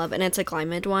I don't love, and it's a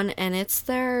Glymid one, and it's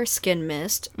their Skin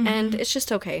Mist, and it's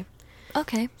just okay.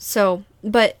 Okay. So,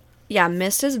 but, yeah,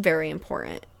 mist is very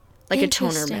important. Like a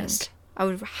toner mist. I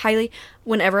would highly,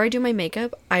 whenever I do my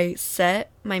makeup, I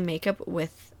set my makeup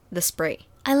with the spray.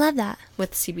 I love that.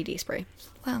 With CBD spray.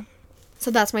 Wow. So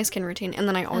that's my skin routine, and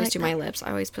then I always like do that. my lips.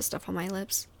 I always put stuff on my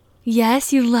lips.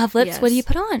 Yes, you love lips. Yes. What do you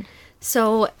put on?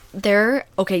 So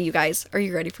okay, you guys, are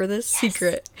you ready for this?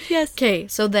 Secret. Yes. Okay,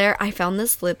 so I found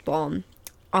this lip balm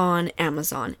on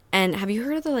Amazon. And have you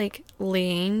heard of the,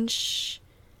 Lange?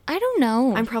 I don't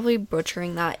know. I'm probably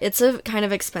butchering that. It's a kind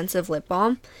of expensive lip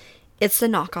balm. It's the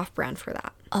knockoff brand for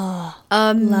that. Oh,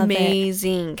 love it.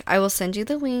 Amazing. I will send you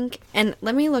the link. And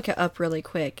let me look it up really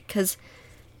quick, because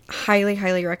highly,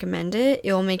 highly recommend it.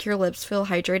 It will make your lips feel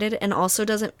hydrated and also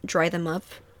doesn't dry them up.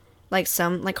 Like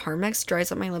Carmex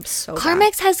dries up my lips so bad.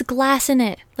 Carmex has glass in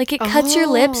it. It cuts your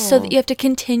lips so that you have to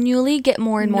continually get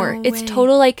more and more. No It's way.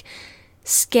 total,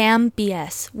 scam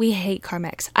BS. We hate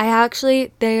Carmex.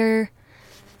 They're...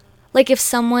 if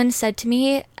someone said to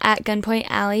me at gunpoint,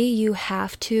 Allie, you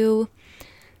have to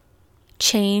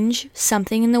change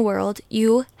something in the world.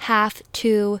 You have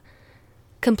to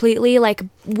completely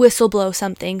whistle blow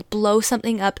something, blow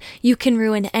something up. You can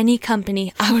ruin any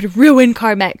company. I would ruin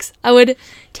Carmex. I would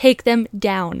take them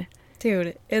down.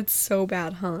 Dude, it's so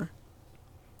bad, huh?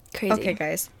 Crazy. Okay,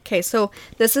 guys. Okay, so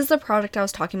this is the product I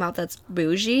was talking about that's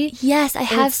bougie. Yes, I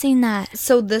have seen that.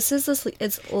 So this is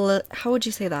how would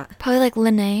you say that? Probably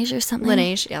Laneige or something.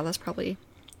 Laneige, yeah, that's probably.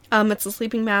 It's a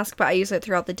sleeping mask, but I use it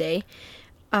throughout the day.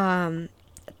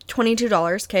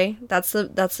 $22, okay? That's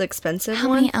the expensive How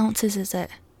one. many ounces is it?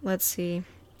 Let's see.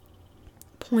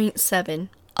 0.7.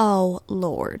 Oh,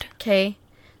 Lord. Okay.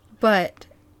 But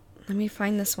let me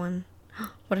find this one.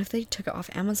 What if they took it off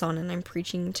Amazon and I'm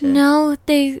preaching to... No,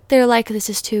 they're like, this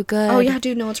is too good. Oh, yeah,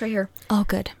 dude, no, it's right here. Oh,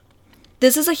 good.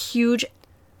 This is a huge...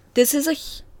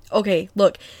 Okay,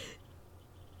 look.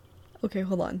 Okay,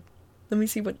 hold on. Let me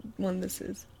see what one this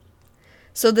is.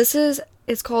 So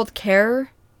it's called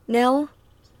Care Nail.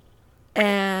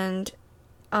 And,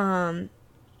 I'm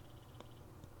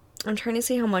trying to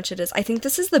see how much it is. I think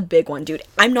this is the big one, dude.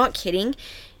 I'm not kidding.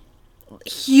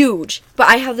 Huge. But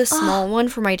I have this small one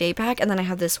for my day pack, and then I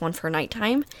have this one for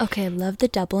nighttime. Okay, love the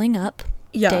doubling up.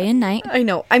 Yeah. Day and night. I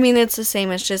know. I mean, it's the same.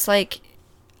 It's just I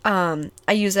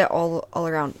use it all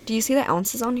around. Do you see the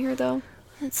ounces on here, though?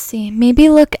 Let's see. Maybe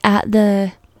look at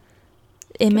the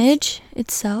image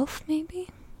itself, maybe.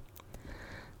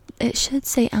 It should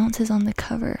say ounces on the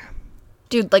cover.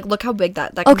 Dude, look how big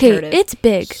that Okay, comparative. it's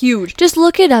big. Huge. Just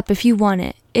look it up if you want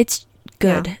it. It's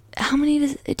good. Yeah. How many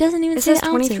does it doesn't even It say says the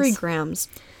ounces. 23 grams.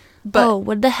 But, Oh,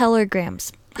 what the hell are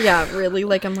grams? yeah, really?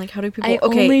 I'm like, how do people... I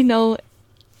okay. only know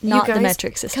not You the guys,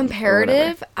 metric system. or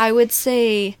Comparative, I would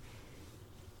say...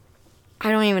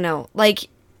 I don't even know.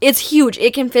 It's huge.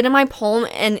 It can fit in my palm,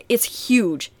 and it's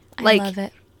huge. whatever. I love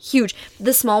it. Huge.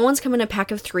 The small ones come in a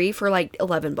pack of 3 for like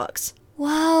 $11.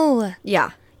 Whoa.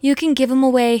 Yeah. You can give them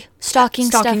away. Stocking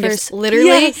stuffers. Gifts. Literally,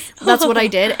 Yes. that's what I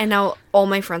did. And now all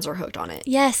my friends are hooked on it.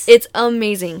 Yes. It's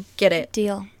amazing. Get it.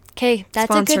 Deal. Okay,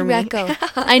 that's Sponsor a good me. reco.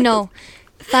 I know.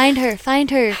 Find her,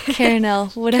 Carinel,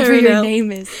 whatever your Carinel.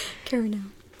 name is. Carinel.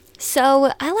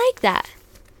 So, I like that.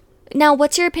 Now,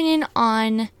 what's your opinion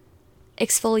on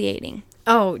exfoliating?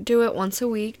 Oh, do it once a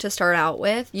week to start out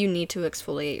with. You need to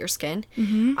exfoliate your skin.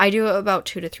 Mm-hmm. I do it about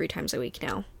 2 to 3 times a week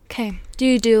now. Okay. Do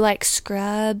you do like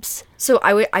scrubs? So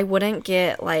I wouldn't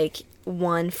get like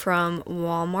one from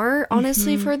Walmart,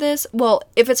 honestly, for this. Well,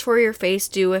 if it's for your face,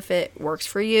 do if it works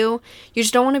for you. You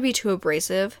just don't want to be too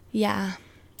abrasive Yeah.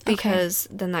 because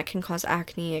then that can cause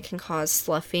acne. It can cause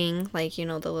sloughing, like, you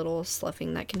know, the little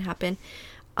sloughing that can happen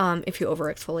if you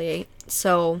over exfoliate.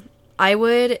 So I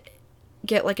would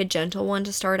get like a gentle one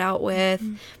to start out with,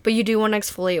 but you do want to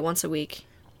exfoliate once a week.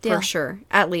 Deal. For sure.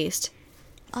 At least.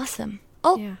 Awesome.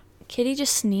 Oh, Yeah. Kitty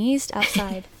just sneezed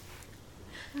outside.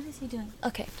 What is he doing?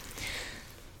 Okay.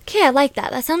 Okay, I like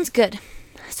that. That sounds good.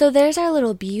 So there's our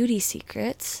little beauty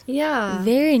secrets. Yeah.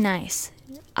 Very nice.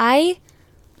 I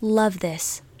love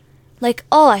this. Like,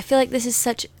 oh, I feel like this is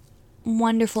such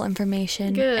wonderful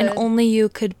information. Good. And only you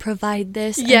could provide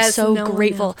this. Yes, I'm so no one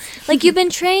grateful. else. Like, you've been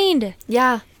trained.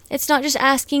 Yeah. It's not just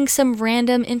asking some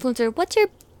random influencer, what's your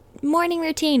morning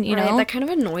routine, you know? That kind of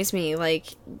annoys me.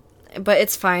 Like, but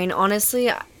it's fine. Honestly,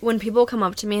 when people come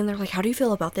up to me and they're like, how do you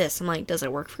feel about this? I'm like, does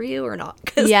it work for you or not?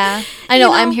 'Cause, Yeah. I know,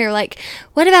 you I'm here like,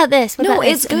 what about this? What No, about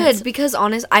it's this? And good because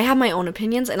I have my own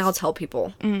opinions and I'll tell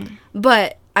people.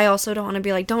 But I also don't want to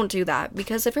be like, don't do that.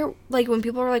 Because if it, like, when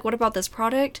people are like, what about this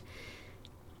product?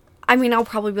 I mean, I'll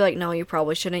probably be like, no, you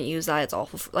probably shouldn't use that. It's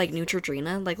awful. Like,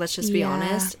 Neutrogena. Like, let's just be Yeah.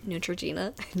 honest.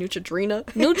 Neutrogena.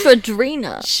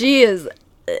 Neutrogena. She is,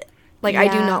 like, I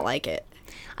do Yeah. not like it.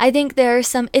 I think there are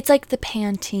some, it's like the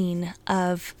Pantene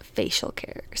of facial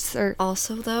cares. Or,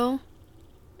 Also, though,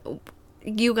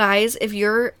 you guys, if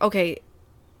you're, okay,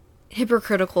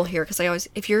 hypocritical here, because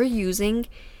if you're using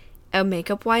a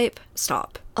makeup wipe,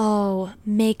 stop. oh,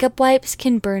 makeup wipes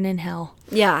can burn in hell.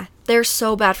 Yeah, they're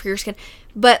so bad for your skin.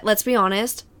 But let's be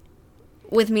honest,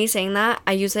 with me saying that,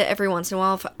 I use it every once in a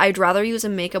while. I'd rather use a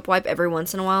makeup wipe every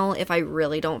once in a while if I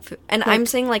really don't and I'm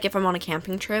saying, like, if I'm on a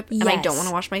camping trip and I don't Yes. want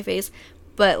to wash my face,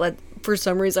 but for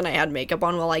some reason I had makeup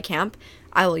on while I camp,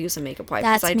 I will use a makeup wipe.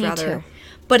 'cause That's me too.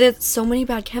 But it's so many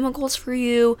bad chemicals for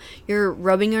you. You're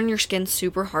rubbing on your skin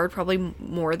super hard, probably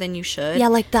more than you should. Yeah,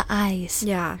 like the eyes.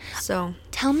 Yeah, so.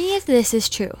 Tell me if this is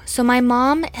true. So my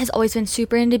mom has always been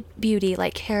super into beauty,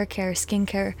 like hair care,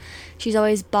 skincare. She's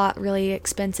always bought really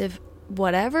expensive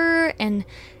whatever, and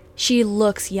she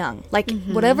looks young. Like,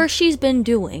 whatever she's been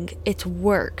doing, it's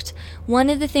worked. One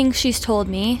of the things she's told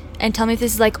me, and tell me if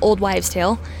this is like old wives'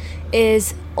 tale,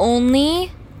 is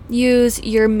only use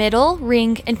your middle,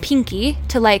 ring, and pinky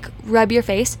to, like, rub your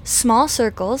face, small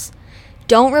circles.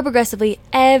 Don't rub aggressively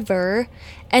ever.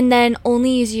 And then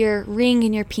only use your ring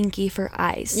and your pinky for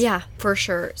eyes. Yeah, for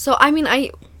sure. So, I mean,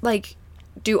 I, like,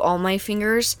 do all my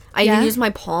fingers. I Yeah? even use my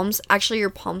palms. Actually, your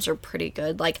palms are pretty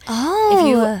good. Like,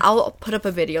 Oh. I'll put up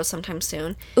a video sometime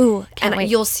soon. Ooh, can't And wait.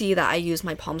 you'll see that I use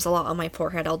my palms a lot. On my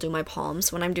forehead, I'll do my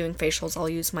palms. When I'm doing facials, I'll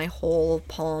use my whole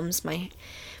palms,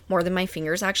 more than my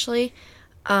fingers, actually.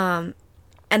 And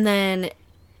then,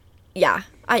 yeah,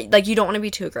 you don't want to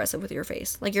be too aggressive with your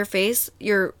face. Like,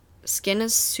 your skin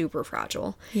is super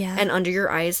fragile. Yeah. And under your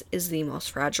eyes is the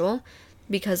most fragile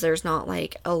because there's not,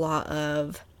 like, a lot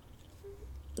of,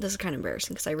 this is kind of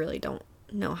embarrassing because I really don't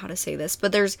know how to say this,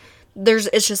 but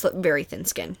it's just very thin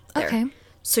skin there. Okay.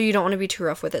 So you don't want to be too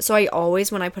rough with it. So I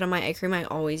always, when I put on my eye cream, I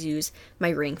always use my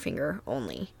ring finger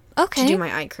only Okay. to do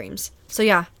my eye creams. So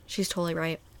yeah, she's totally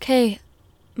right. Okay.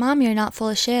 Mom, you're not full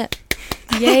of shit.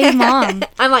 Yay, Mom.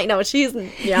 I'm like, no, she's,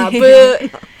 yeah,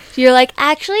 but You're like,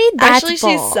 actually, that's actually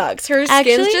she bull. sucks. Her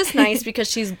Actually- skin's just nice because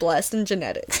she's blessed in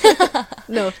genetics.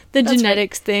 No, The that's right.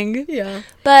 genetics thing. Yeah.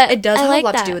 But It does I have like a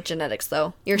lot that. to do with genetics,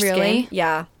 though. Your Really? skin.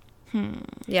 Yeah.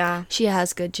 Yeah. She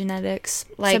has good genetics.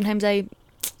 Like- Sometimes it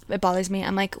bothers me.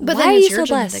 I'm like, But why then are it's you your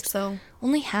so blessed? genetics, though.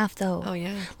 Only half, though. Oh,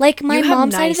 yeah. Like, my You have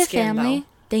mom's side nice of the skin, family. though.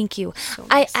 Thank you. So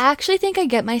I nice. actually think I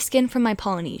get my skin from my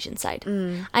Polynesian side.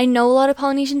 I know a lot of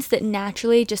Polynesians that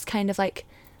naturally just kind of, like,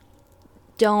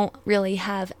 don't really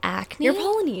have acne. You're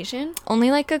Polynesian? Only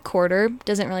like a quarter.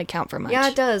 Doesn't really count for much. Yeah,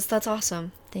 it does. That's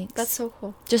awesome. Thanks. That's so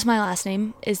cool. Just my last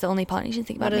name is the only Polynesian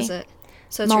thing about What me. is it?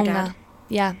 So it's your Mona. dad.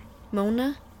 Yeah,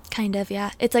 Mona? kind of,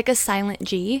 yeah. It's like a silent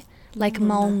G. Like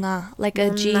Mona. Like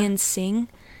a G Mona. in sing.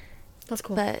 That's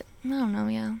cool. But I don't know,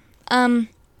 yeah. I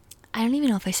don't even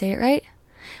know if I say it right.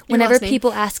 Whenever last name?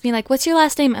 people ask me, like, what's your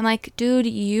last name? I'm like, dude,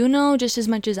 you know just as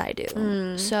much as I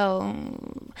do. So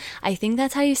I think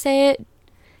that's how you say it.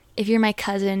 If you're my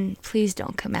cousin, please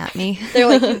don't come at me. They're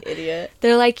like, you idiot.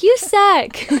 They're like, you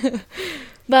suck.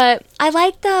 But I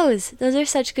like those. Those are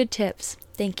such good tips.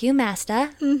 Thank you,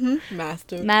 Mazda.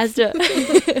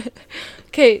 Mazda.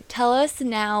 Okay, tell us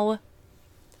now.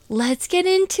 Let's get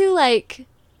into like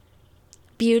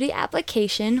beauty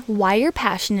application, why you're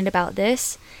passionate about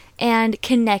this, and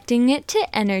connecting it to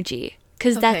energy.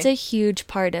 Because that's a huge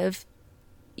part of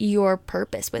your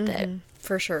purpose with it.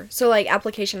 For sure. So, like,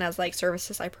 application as, like,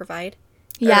 services I provide?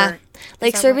 Yeah.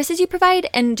 Like, services you provide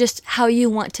and just how you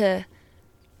want to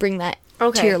bring that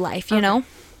to your life, you know?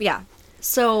 Yeah.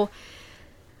 So,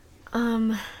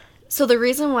 so the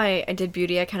reason why I did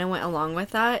beauty, I kind of went along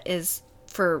with that is,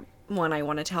 for one, I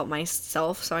wanted to help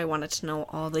myself, so I wanted to know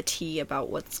all the tea about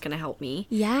what's going to help me.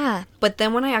 Yeah. But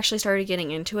then when I actually started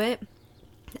getting into it,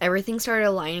 everything started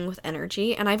aligning with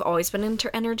energy, and I've always been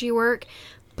into energy work.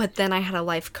 But then I had a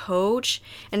life coach,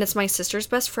 and it's my sister's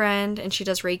best friend, and she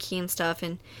does Reiki and stuff,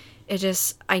 and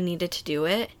I needed to do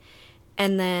it.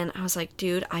 And then I was like,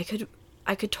 dude, I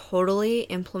could totally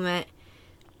implement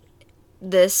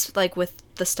this, like, with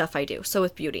the stuff I do, so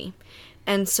with beauty.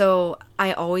 And so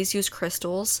I always use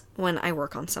crystals when I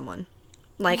work on someone.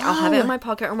 Like, I'll have it in my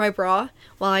pocket or my bra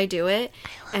while I do it,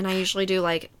 and I usually do,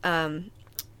 like, I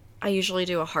usually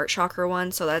do a heart chakra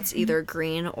one, so that's either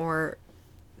green or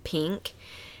pink,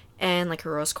 and like a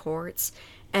rose quartz,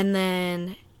 and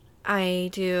then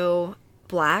I do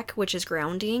black, which is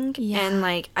grounding, and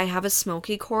like I have a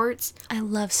smoky quartz. I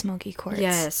love smoky quartz.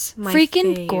 Yes, my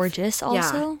freaking fave. gorgeous.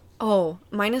 Also, oh,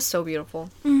 mine is so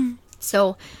beautiful.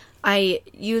 So I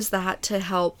use that to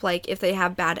help, like, if they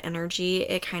have bad energy,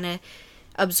 it kind of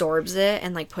absorbs it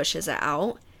and like pushes it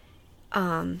out.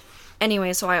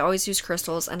 Anyway, so I always use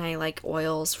crystals, and I like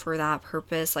oils for that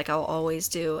purpose. Like, I'll always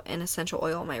do an essential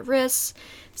oil on my wrists.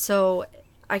 So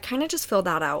I kind of just fill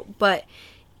that out. But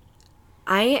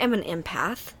I am an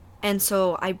empath, and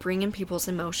so I bring in people's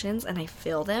emotions and I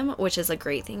feel them, which is a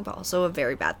great thing, but also a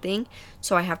very bad thing.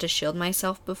 So I have to shield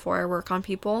myself before I work on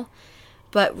people.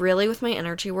 But really, with my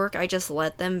energy work, I just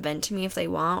let them vent to me if they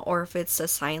want, or if it's a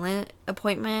silent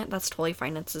appointment, that's totally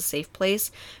fine. It's a safe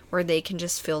place where they can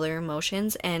just feel their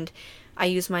emotions, and I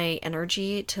use my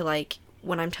energy to, like,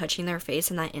 when I'm touching their face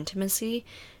and that intimacy,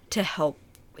 to help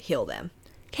heal them.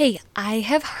 Okay, I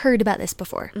have heard about this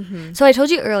before. So I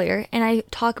told you earlier, and I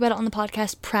talk about it on the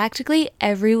podcast practically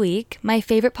every week. My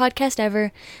favorite podcast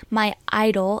ever, my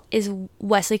idol, is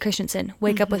Wesley Christensen,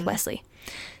 Wake Up with Wesley.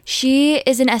 She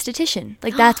is an esthetician.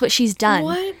 Like, that's what she's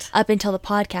done up until the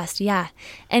podcast. Yeah.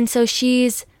 And so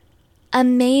she's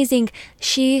amazing.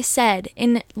 She said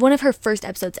in one of her first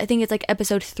episodes, I think it's like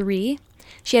episode 3,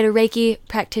 she had a Reiki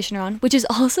practitioner on, which is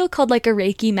also called like a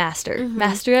Reiki master.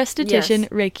 Master esthetician,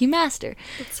 Reiki master.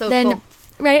 That's so cool.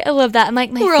 Right? I love that. I'm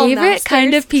like, my favorite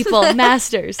kind of people,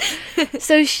 masters.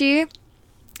 So she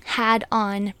had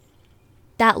on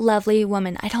that lovely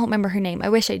woman. I don't remember her name. I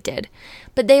wish I did.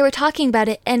 But they were talking about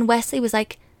it, and Wesley was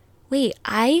like, wait,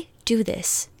 I do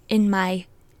this in my,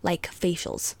 like,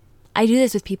 facials. I do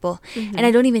this with people, and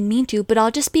I don't even mean to, but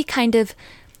I'll just be kind of,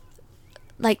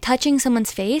 like, touching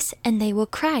someone's face, and they will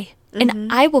cry.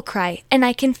 And I will cry, and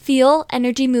I can feel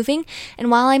energy moving, and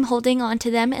while I'm holding on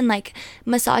to them and, like,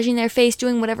 massaging their face,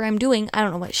 doing whatever I'm doing, I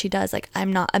don't know what she does. Like,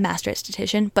 I'm not a master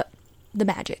esthetician, but the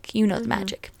magic. You know the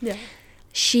magic. Yeah.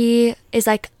 She is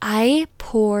like, I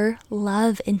pour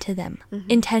love into them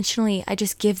intentionally. I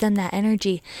just give them that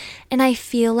energy. And I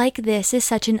feel like this is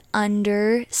such an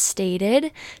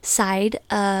understated side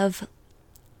of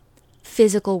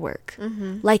physical work.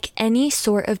 Like any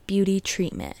sort of beauty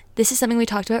treatment. This is something we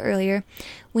talked about earlier.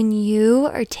 When you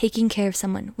are taking care of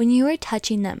someone, when you are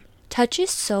touching them, touch is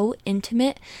so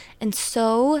intimate and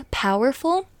so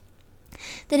powerful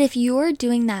that if you're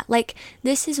doing that, like,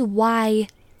 this is why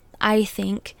I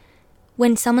think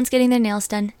when someone's getting their nails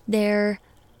done, their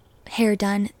hair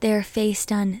done, their face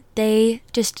done, they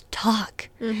just talk.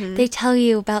 They tell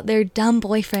you about their dumb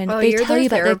boyfriend. They tell you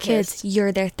about their kids.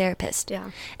 You're their therapist. Yeah.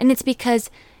 And it's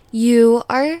because you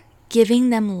are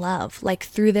giving them love, like,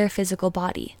 through their physical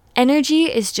body. Energy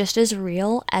is just as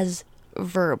real as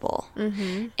verbal.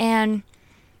 And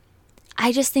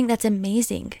I just think that's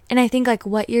amazing. And I think, like,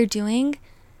 what you're doing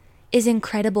is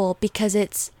incredible because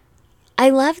I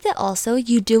love that also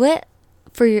you do it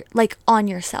for your, like, on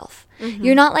yourself.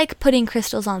 You're not like putting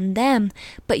crystals on them,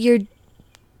 but you're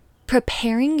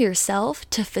preparing yourself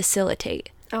to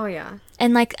facilitate. Oh, yeah.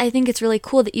 And, like, I think it's really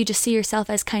cool that you just see yourself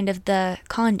as kind of the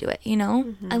conduit, you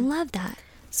know? I love that.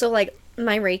 So, like,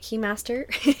 my Reiki master,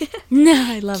 No,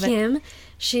 I love it. Kim,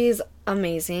 she's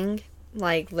amazing.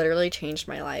 Like, literally changed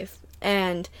my life.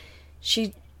 And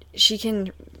she's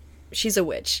a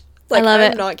witch. Like, I love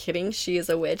I'm it. not kidding. She is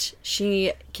a witch.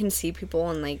 She can see people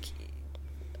and, like,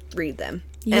 read them.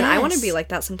 And I want to be Yes. like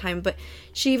that sometime. But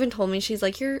she even told me, she's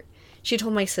like, she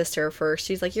told my sister first.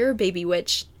 She's like, you're a baby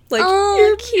witch. Like,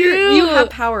 Oh, you have cute.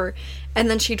 power. And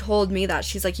then she told me that.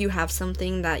 She's like, you have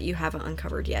something that you haven't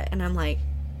uncovered yet. And I'm like,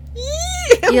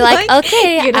 You're like,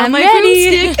 okay, get on I'm my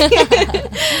ready.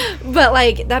 broomstick. But,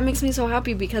 like, that makes me so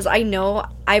happy because I know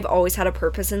I've always had a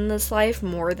purpose in this life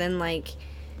more than, like,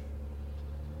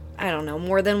 I don't know,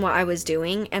 more than what I was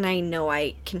doing. And I know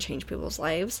I can change people's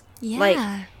lives. Yeah. Like,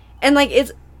 and, like,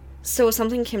 it's, so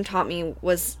something Kim taught me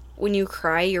was when you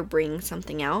cry, you're bringing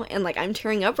something out. And, like, I'm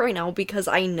tearing up right now because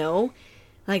I know,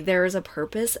 like, there is a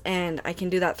purpose and I can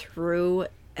do that through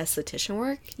esthetician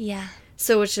work. Yeah.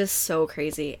 So it's just so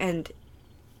crazy, and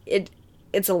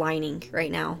it's aligning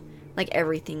right now. Like,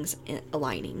 everything's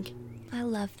aligning. I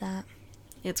love that.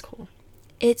 It's cool.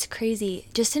 It's crazy.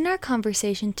 Just in our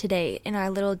conversation today, in our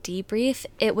little debrief,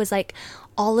 it was like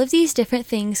all of these different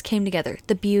things came together.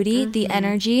 The beauty, the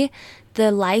energy,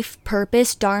 the life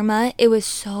purpose, Dharma. It was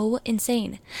so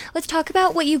insane. Let's talk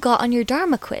about what you got on your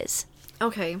Dharma quiz.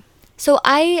 Okay. So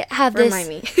I have this. Remind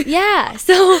me. Yeah.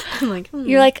 So I'm like,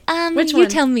 you're like, Which you one?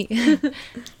 tell me.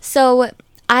 So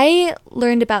I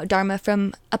learned about Dharma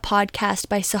from a podcast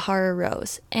by Sahara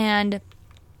Rose, and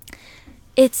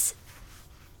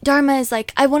Dharma is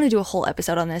like, I want to do a whole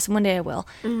episode on this. One day I will.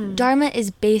 Dharma is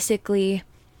basically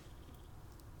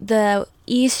the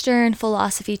Eastern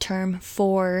philosophy term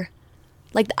for,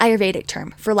 like, the Ayurvedic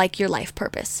term for, like, your life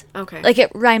purpose. Okay. Like,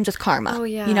 it rhymes with karma. Oh,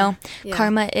 yeah. You know? Yeah.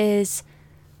 Karma is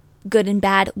good and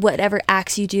bad, whatever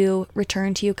acts you do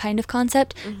return to you kind of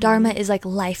concept. Dharma is like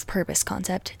life purpose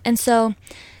concept. And so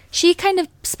she kind of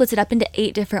splits it up into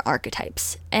 8 different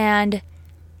archetypes. And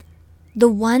the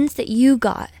ones that you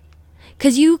got,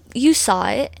 because you saw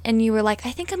it and you were like,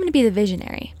 I think I'm going to be the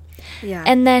visionary. Yeah.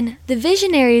 And then the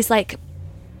visionary's like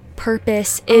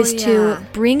purpose is to yeah.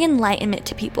 bring enlightenment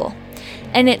to people.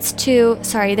 And it's to,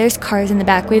 sorry, there's cars in the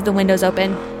back. We have the windows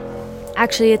open.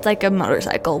 Actually, it's like a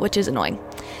motorcycle, which is annoying.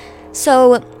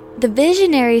 So the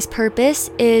visionary's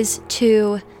purpose is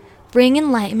to bring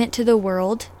enlightenment to the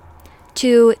world,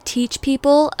 to teach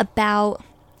people about,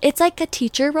 it's like a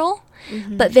teacher role,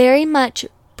 but very much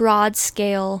broad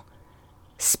scale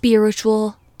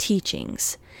spiritual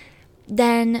teachings.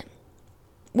 Then,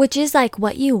 which is like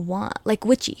what you want, like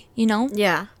witchy, you know?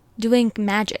 yeah. Doing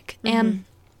magic and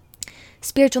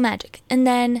spiritual magic. And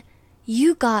then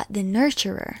you got the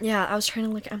nurturer. Yeah, I was trying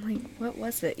to look. I'm like, what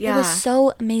was it? It Yeah. was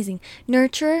so amazing.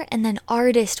 Nurturer, and then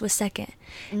artist was second.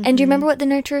 And do you remember what the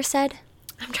nurturer said?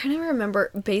 I'm trying to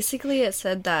remember. Basically, it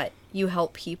said that you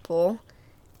help people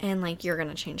and, like, you're going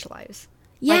to change lives.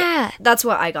 Like, Yeah. that's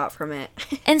what I got from it.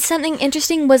 And something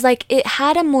interesting was like it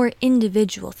had a more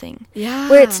individual thing. Yeah.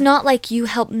 Where it's not like you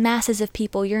help masses of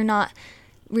people. You're not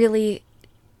really,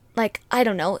 like, I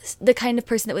don't know, the kind of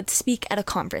person that would speak at a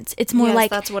conference. It's more Yes,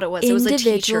 like that's what it was. It was a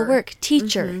individual teacher. work,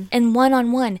 teacher, and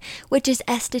one-on-one, which is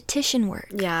esthetician work.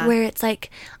 Yeah. Where it's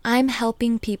like, I'm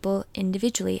helping people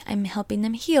individually. I'm helping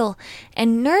them heal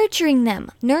and nurturing them,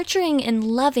 nurturing and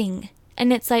loving.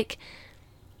 And it's like,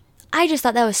 I just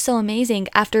thought that was so amazing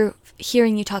after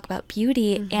hearing you talk about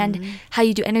beauty and how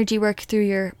you do energy work through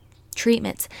your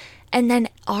treatments. And then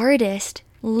artist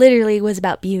literally was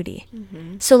about beauty.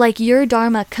 So like your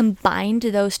Dharma combined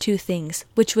those two things,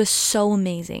 which was so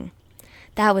amazing.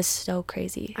 That was so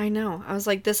crazy. I know. I was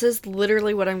like, this is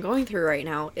literally what I'm going through right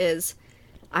now is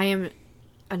I am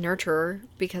a nurturer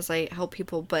because I help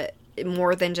people, but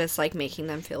more than just, like, making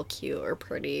them feel cute or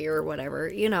pretty or whatever,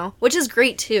 you know, which is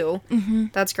great too.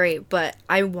 That's great. But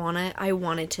I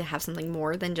wanted to have something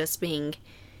more than just being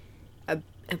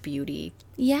a beauty,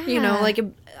 Yeah. you know, like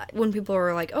when people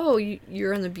are like, oh,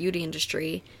 you're in the beauty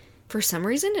industry, for some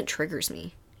reason it triggers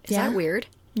me. Is Yeah. that weird?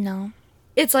 No.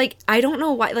 It's like, I don't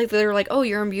know why, like, they're like, oh,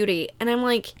 you're in beauty. And I'm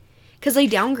like, because they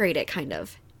downgrade it, kind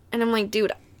of. And I'm like,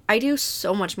 dude, I do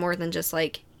so much more than just,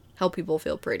 like, help people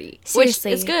feel pretty.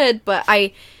 Seriously. Which is good, but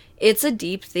it's a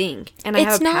deep thing. And I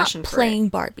It's have a not passion playing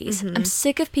for it. Barbies. I'm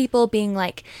sick of people being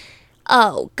like,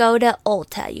 oh, go to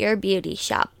Ulta, your beauty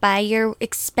shop, buy your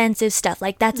expensive stuff.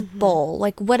 Like, that's bull.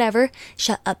 Like, whatever.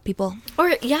 Shut up, people.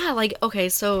 Or, yeah, like, okay,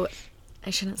 so I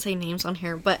shouldn't say names on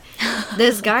here, but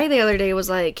this guy the other day was,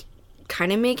 like,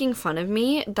 kind of making fun of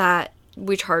me that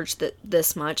we charged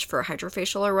this much for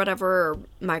hydrofacial or whatever, or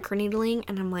microneedling.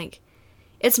 And I'm like,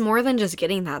 it's more than just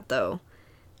getting that, though.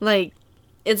 Like,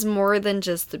 it's more than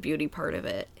just the beauty part of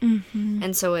it. Mm-hmm.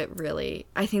 And so it really,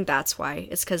 I think that's why.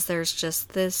 It's because there's just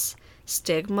this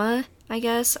stigma, I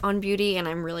guess, on beauty, and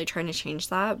I'm really trying to change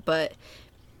that. But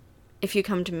if you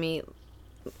come to me,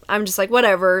 I'm just like,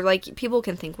 whatever. Like, people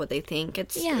can think what they think.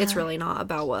 It's really not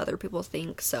about what other people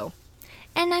think, so.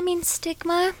 And I mean,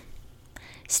 stigma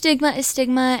is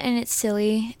stigma, and it's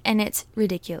silly, and it's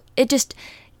ridiculous.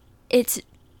 It's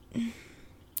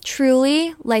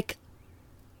truly, like,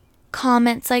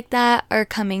 comments like that are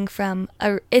coming from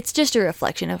it's just a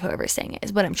reflection of whoever's saying it,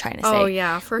 is what I'm trying to say. Oh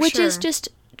yeah, for Which sure. is just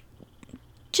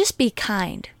be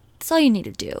kind. That's all you need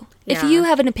to do. Yeah. If you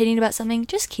have an opinion about something,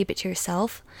 just keep it to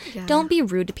yourself. Yeah. Don't be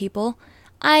rude to people.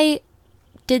 I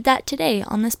did that today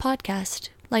on this podcast.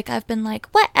 Like, I've been like,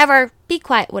 whatever, be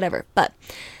quiet, whatever. But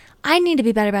I need to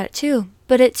be better about it too.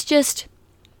 But it's just,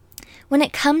 when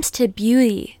it comes to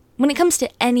beauty, when it comes to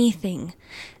anything,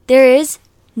 there is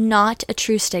not a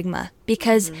true stigma,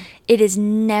 because it is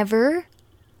never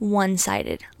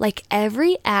one-sided. Like,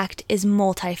 every act is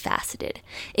multifaceted.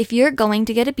 If you're going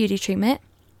to get a beauty treatment,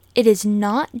 it is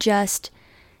not just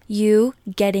you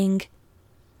getting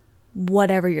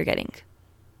whatever you're getting.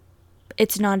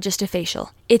 It's not just a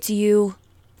facial. It's you,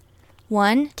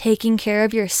 1, taking care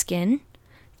of your skin,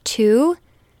 2,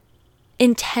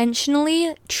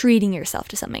 intentionally treating yourself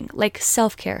to something, like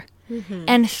self-care,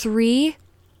 and 3,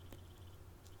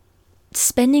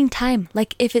 spending time.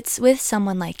 Like, if it's with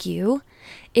someone like you,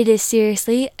 it is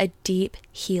seriously a deep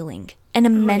healing and a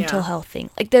mental health thing.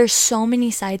 Like, there's so many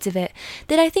sides of it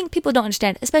that I think people don't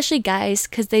understand, especially guys,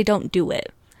 because they don't do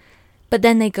it. But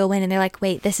then they go in and they're like,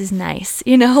 wait, this is nice,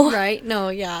 you know? Right? No,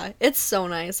 yeah. It's so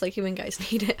nice. Like, even guys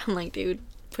need it. I'm like, dude,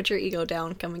 put your ego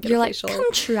down. Come and get You're a like, facial.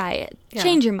 come try it. Yeah.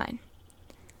 Change your mind.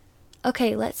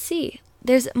 Okay, let's see.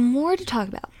 There's more to talk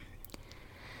about.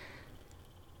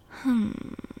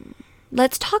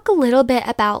 Let's talk a little bit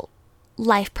about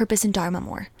life purpose and Dharma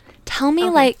more. Tell me,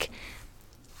 like,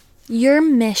 your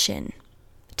mission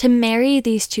to marry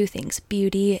these two things,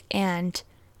 beauty and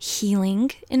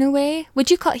healing, in a way.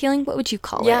 Would you call it healing? What would you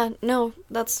call it? Yeah, no,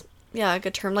 that's, a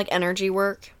good term. Like, energy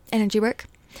work. Energy work.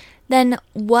 Then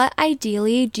what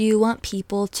ideally do you want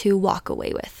people to walk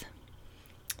away with?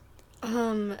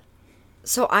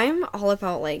 So I'm all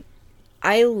about, like,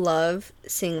 I love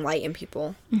seeing light in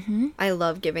people. Mm-hmm. I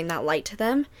love giving that light to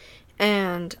them,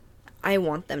 and I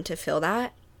want them to feel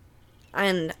that.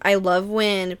 And I love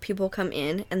when people come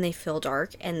in and they feel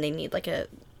dark and they need, like, a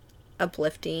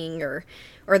uplifting, or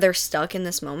they're stuck in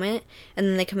this moment, and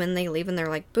then they come in, they leave, and they're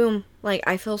like, boom, like,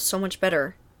 I feel so much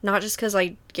better. Not just because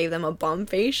I gave them a bum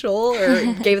facial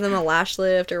or gave them a lash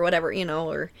lift or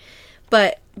whatever,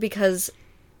 but because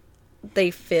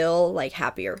they feel, like,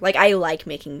 happier. Like, I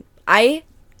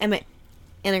am an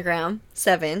Enneagram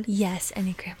 7. Yes,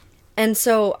 Enneagram. And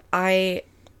so I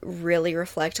really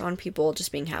reflect on people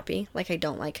just being happy. Like, I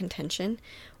don't like contention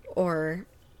or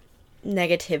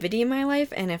negativity in my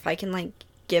life. And if I can, like,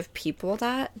 give people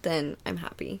that, then I'm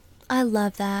happy. I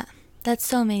love that. That's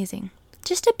so amazing.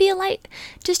 Just to be a light.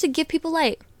 Just to give people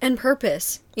light. And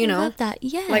purpose, I love that.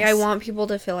 Yes. Like, I want people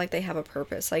to feel like they have a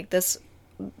purpose. Like, this,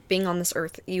 being on this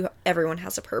earth, everyone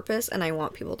has a purpose, and I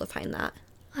want people to find that.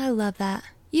 I love that.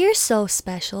 You're so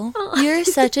special. You're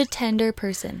such a tender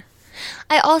person.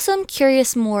 I also am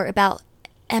curious more about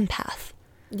empath,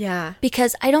 Yeah.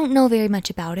 because I don't know very much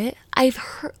about it. I've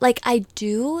heard, like, I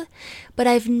do, but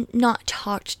I've not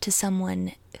talked to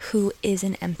someone who is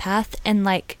an empath and,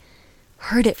 like,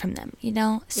 heard it from them,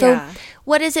 So Yeah.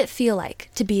 what does it feel like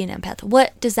to be an empath?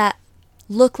 What does that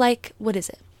look like? What is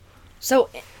it? So,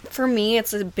 for me,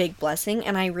 it's a big blessing,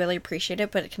 and I really appreciate it,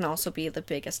 but it can also be the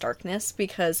biggest darkness,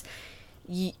 because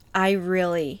I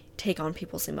really take on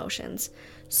people's emotions.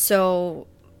 So,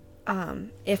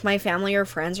 if my family or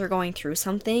friends are going through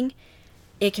something,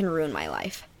 it can ruin my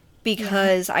life,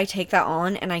 because I take that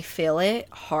on and I feel it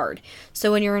hard.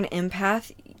 So when you're an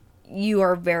empath, you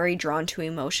are very drawn to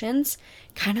emotions.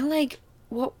 Kind of like,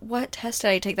 what test did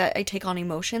I take that I take on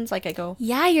emotions? Like, I go,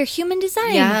 Yeah, your human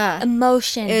design. Yeah.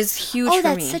 Emotion. is huge Oh, for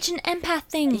that's me. such an empath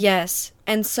thing. Yes.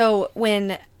 And so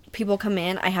when people come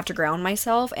in, I have to ground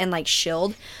myself and, like,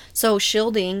 shield. So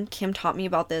shielding, Kim taught me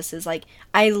about this, is like,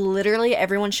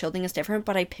 everyone's shielding is different,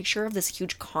 but I picture of this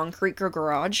huge concrete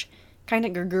garage, kind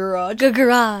of garage.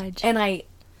 Garage. And I,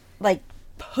 like,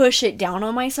 push it down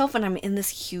on myself, and I'm in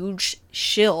this huge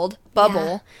shield bubble.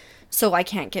 Yeah. So I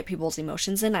can't get people's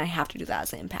emotions in. I have to do that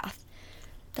as an empath.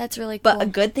 That's really cool. But a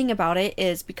good thing about it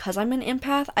is, because I'm an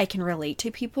empath, I can relate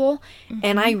to people,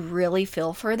 and I really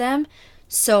feel for them.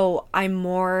 So I'm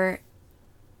more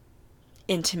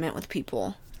intimate with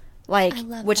people, like, I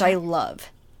love which that. I love.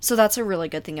 So that's a really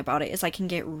good thing about it is I can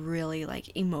get really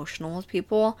like emotional with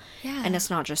people. Yeah. And it's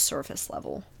not just surface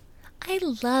level. I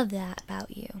love that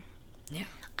about you. Yeah.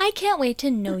 I can't wait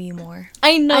to know you more.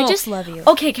 I know. I just love you.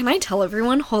 Okay, can I tell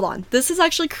everyone? Hold on. This is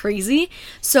actually crazy.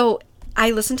 So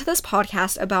I listened to this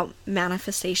podcast about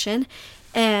manifestation,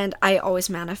 and I always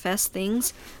manifest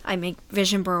things. I make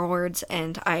vision boards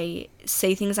and I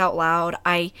say things out loud.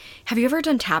 Have you ever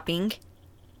done tapping?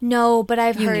 No, but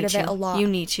I've You heard need of to. it a lot. You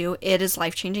need to. It is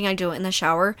life-changing. I do it in the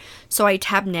shower. So I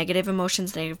tap negative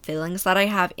emotions, negative feelings that I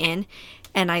have in,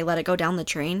 and I let it go down the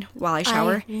drain while I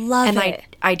shower. I love and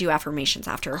it. I do affirmations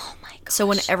after. Oh my gosh. So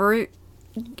whenever,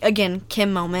 again,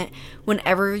 Kim moment,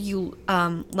 whenever you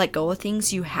let go of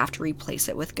things, you have to replace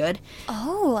it with good.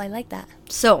 Oh, I like that.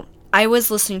 So I was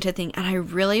listening to a thing, and I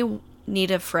really need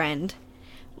a friend.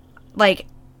 Like,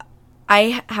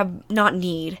 I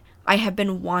have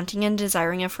been wanting and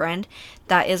desiring a friend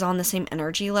that is on the same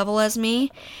energy level as me.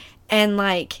 And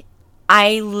like,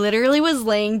 I literally was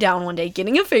laying down one day,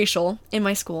 getting a facial in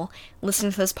my school,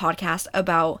 listening to this podcast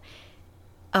about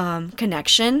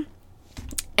connection.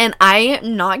 And I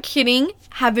am not kidding,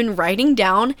 have been writing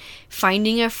down,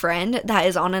 finding a friend that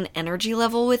is on an energy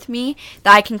level with me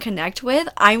that I can connect with.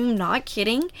 I'm not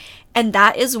kidding. And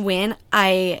that is when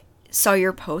I saw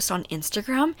your post on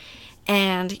Instagram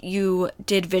and you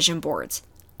did vision boards.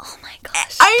 Oh my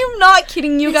gosh. I am not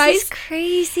kidding you guys. This is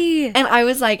crazy. And I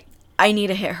was like, I need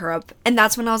to hit her up. And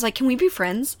that's when I was like, can we be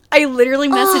friends? I literally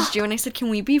messaged you and I said, can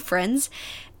we be friends?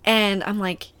 And I'm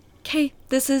like, okay,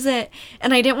 this is it.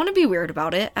 And I didn't want to be weird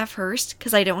about it at first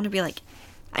because I didn't want to be like,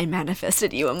 I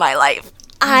manifested you in my life.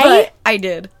 But I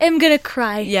did. I'm gonna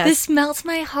cry. Yes. This melts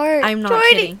my heart. I'm not Jordy.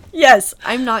 kidding. Yes,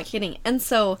 I'm not kidding. And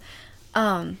so,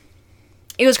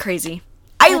 it was crazy.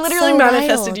 I That's literally so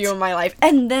manifested wild. you in my life.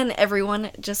 And then everyone,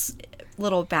 just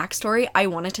little backstory, I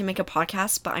wanted to make a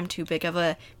podcast, but I'm too big of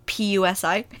a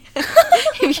PUSI.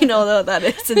 If you know what that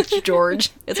is, it's George.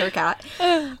 It's our cat.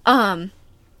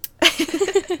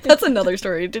 That's another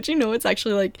story. Did you know it's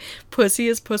actually like pussy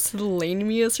is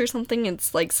pusillanimous or something?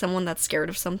 It's like someone that's scared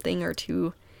of something or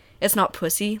too. It's not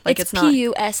pussy. Like it's not.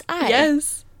 PUSI.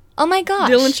 Yes. Oh my gosh.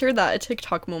 Dylan shared that a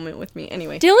TikTok moment with me.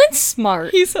 Anyway, Dylan's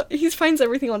smart. he finds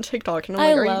everything on TikTok, and I'm like,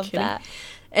 I are love you kidding? that.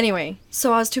 Anyway,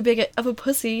 so I was too big of a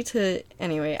pussy to.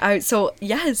 Anyway, so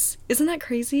yes, isn't that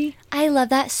crazy? I love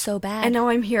that so bad. And now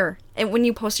I'm here. And when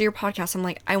you posted your podcast, I'm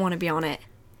like, I want to be on it.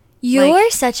 You're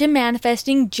such a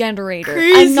manifesting generator.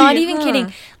 Crazy, I'm not even huh?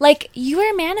 kidding. Like, you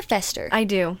are a manifester. I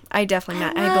do. I definitely.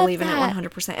 I love believe in it that.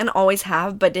 100%, and always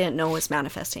have, but didn't know it was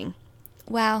manifesting.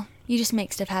 Wow. You just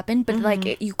make stuff happen, but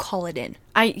like, you call it in.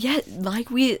 Like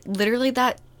we literally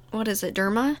that. What is it?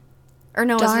 Derma, or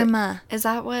no? Dharma. Is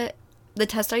that what the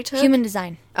test I took? Human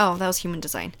design. Oh, that was human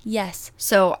design. Yes.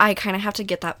 So I kind of have to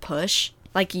get that push,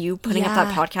 like you putting up that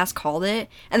Yeah. podcast called it,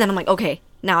 and then I'm like, okay,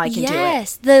 now I can do it.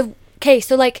 Yes. Okay,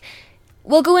 so like,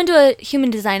 we'll go into a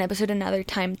human design episode another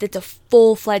time. That's a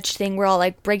full-fledged thing where I'll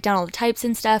like break down all the types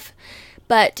and stuff.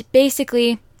 But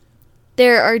basically,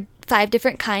 there are 5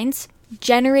 different kinds.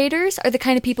 Generators are the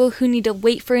kind of people who need to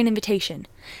wait for an invitation.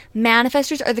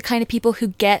 Manifestors are the kind of people who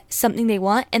get something they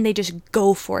want and they just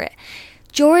go for it.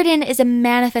 Jordan is a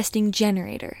manifesting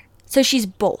generator, so she's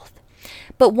both.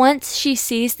 But once she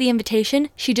sees the invitation,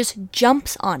 she just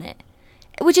jumps on it,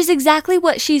 which is exactly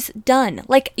what she's done.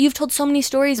 Like, you've told so many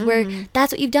stories where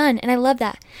that's what you've done, and I love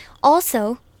that.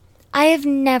 Also, I have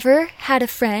never had a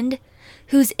friend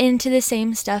who's into the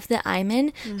same stuff that I'm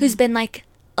in, who's been like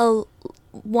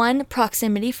one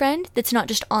proximity friend that's not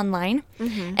just online,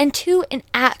 and 2 an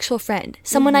actual friend,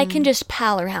 someone I can just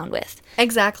pal around with.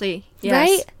 Exactly. Yes.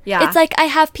 Right? Yeah. It's like I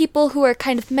have people who are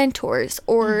kind of mentors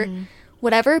or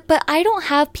whatever, but I don't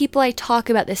have people I talk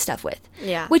about this stuff with.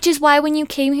 Yeah. Which is why when you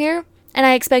came here and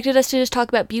I expected us to just talk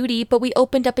about beauty, but we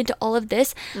opened up into all of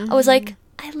this, I was like,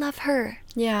 I love her.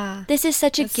 Yeah. This is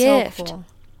such a It's gift. so cool.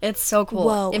 It's so cool.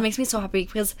 Whoa. It makes me so happy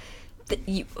because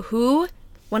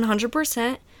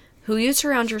 100%, who you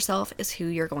surround yourself is who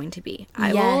you're going to be.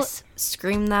 I will Yes.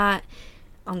 scream that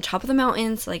on top of the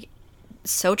mountains, like,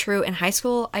 so true. In high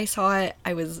school, I saw it.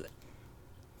 I was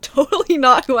totally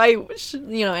not who I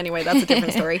anyway, that's a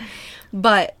different story.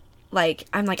 But, like,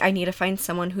 I'm like, I need to find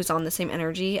someone who's on the same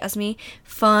energy as me.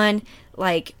 Fun,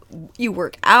 like, you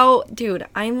work out. Dude,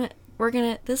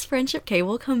 this friendship, okay,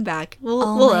 we'll come back.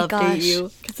 We'll my update gosh. you.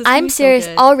 'Cause it's I'm gonna be so serious.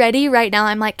 good. Already, right now,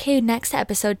 I'm like, okay, next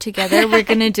episode together, we're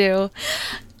going to do.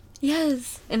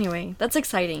 Yes. Anyway, that's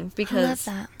exciting because I love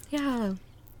that. Yeah.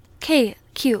 Okay,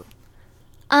 cute.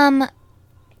 I'm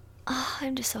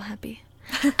just so happy.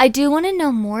 I do want to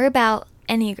know more about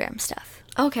Enneagram stuff.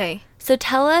 Okay. So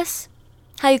tell us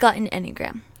how you got an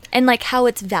Enneagram. and like how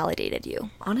it's validated you.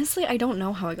 Honestly, I don't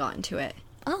know how I got into it.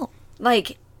 Oh.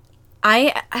 Like,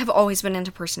 I have always been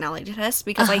into personality tests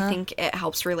because I think it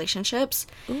helps relationships.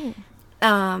 Ooh.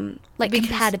 Like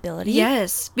compatibility?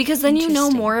 Yes, because then you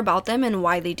know more about them and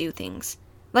why they do things.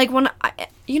 Like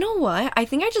you know what? I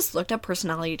think I just looked up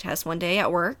personality tests one day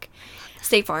at work.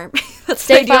 State Farm. That's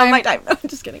State what I do on Farm. my time. No, I'm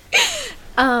just kidding.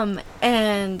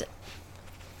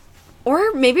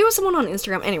 Or maybe it was someone on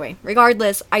Instagram. Anyway,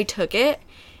 regardless, I took it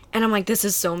and I'm like, this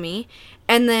is so me.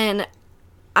 And then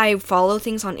I follow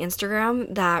things on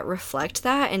Instagram that reflect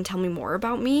that and tell me more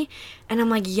about me. And I'm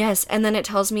like, yes. And then it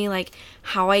tells me like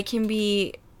how I can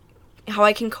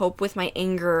cope with my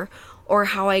anger or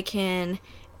how I can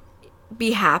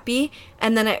be happy.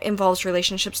 And then it involves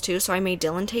relationships too. So I made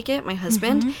Dylan take it, my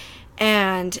husband.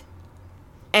 And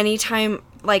anytime,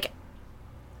 like,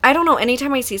 I don't know,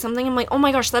 anytime I see something, I'm like, oh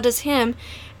my gosh, that is him.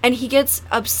 And he gets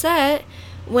upset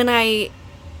when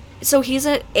so he's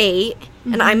an 8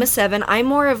 and I'm a 7. I'm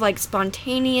more of like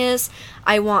spontaneous.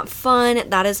 I want fun.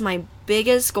 That is my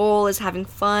biggest goal, is having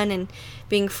fun and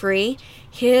being free.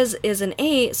 His is an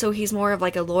 8, so he's more of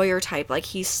like a lawyer type. Like,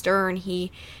 he's stern.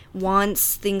 He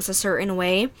wants things a certain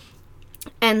way.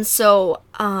 And so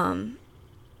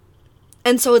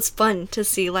it's fun to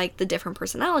see like the different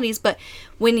personalities. But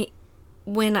when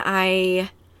I'm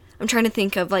trying to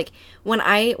think of like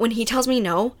when he tells me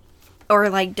no, or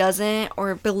like doesn't,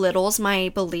 or belittles my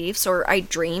beliefs or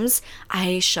dreams,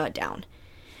 I shut down.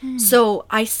 So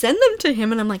I send them to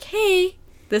him and I'm like, hey,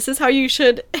 this is how you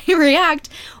should react.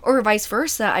 Or vice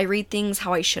versa, I read things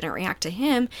how I shouldn't react to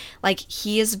him. Like,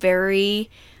 he is very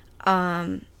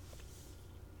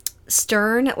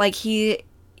stern. Like, he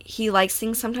likes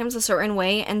things sometimes a certain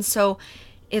way, and so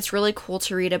it's really cool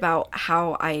to read about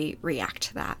how I react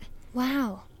to that.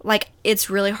 Wow. Like, it's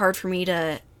really hard for me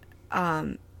to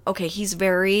okay, he's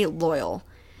very loyal.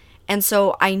 And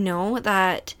so I know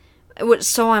that,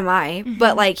 so am I,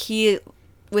 but like, he,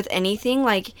 with anything,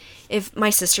 like, if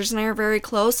my sisters and I are very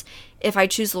close, if I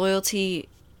choose loyalty,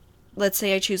 let's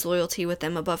say I choose loyalty with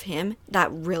them above him,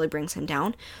 that really brings him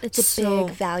down. It's a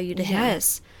big value to him.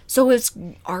 Yes. So as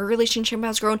our relationship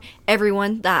has grown,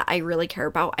 everyone that I really care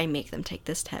about, I make them take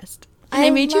this test. And I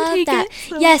made you take it.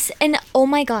 So. Yes, and oh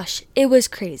my gosh, it was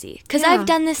crazy. Because I've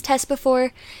done this test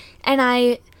before, and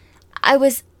I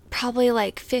was probably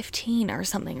like 15 or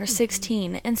something, or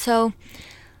 16. And so,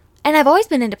 and I've always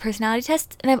been into personality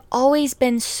tests, and I've always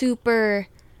been super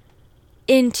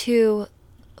into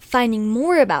finding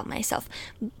more about myself.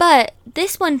 But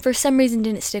this one, for some reason,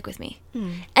 didn't stick with me.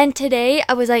 And today,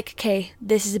 I was like, okay,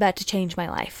 this is about to change my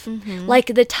life. Like,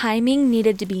 the timing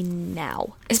needed to be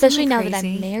now. Especially now that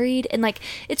I'm married. And, like,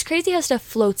 it's crazy how stuff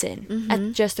floats in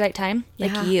at just the right time.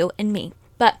 Like you and me.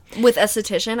 But with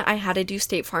esthetician, I had to do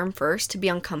State Farm first to be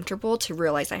uncomfortable, to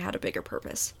realize I had a bigger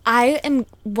purpose. I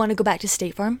want to go back to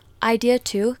State Farm idea,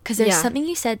 too. Because there's something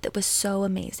you said that was so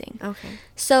amazing. Okay.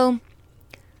 So,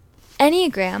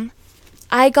 Enneagram,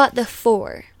 I got the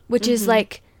 4, which is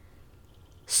like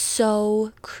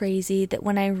so crazy that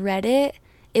when I read it,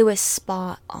 it was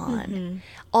spot on.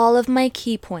 All of my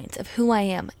key points of who I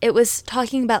am. It was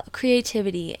talking about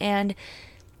creativity, and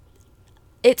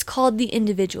it's called the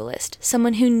individualist.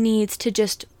 Someone who needs to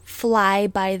just fly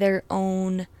by their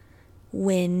own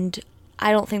wind.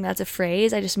 I don't think that's a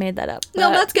phrase. I just made that up. No,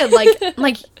 that's good.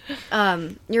 Like,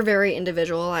 you're very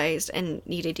individualized and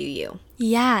need to do you.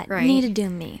 Yeah, right? Need to do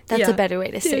me. That's a better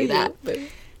way to say that. You.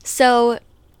 So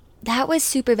that was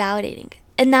super validating.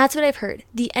 And that's what I've heard.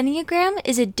 The Enneagram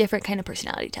is a different kind of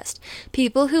personality test.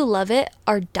 People who love it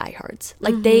are diehards.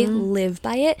 Like, they live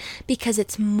by it because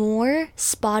it's more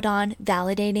spot on,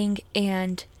 validating,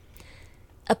 and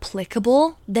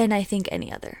applicable than I think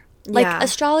any other. Like,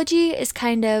 astrology is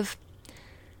kind of,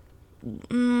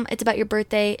 it's about your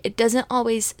birthday. It doesn't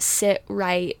always sit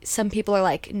right. Some people are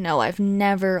like, no, I've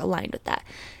never aligned with that.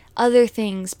 Other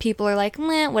things, people are like,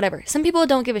 meh, whatever. Some people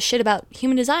don't give a shit about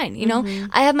human design, you know?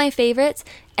 I have my favorites.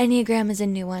 Enneagram is a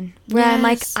new one where I'm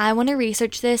like, I want to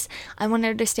research this. I want to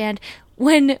understand.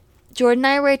 When Jordan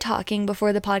and I were talking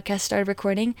before the podcast started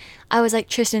recording, I was like,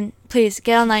 Tristan, please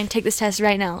get online, take this test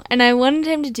right now. And I wanted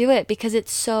him to do it because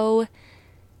it's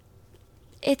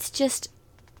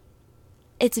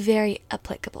very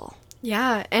applicable.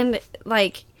 Yeah, and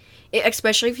like,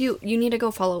 especially if you need to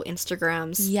go follow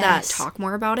Instagrams that talk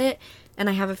more about it. And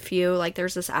I have a few, like,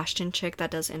 there's this Ashton chick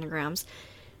that does Enneagrams.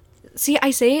 See,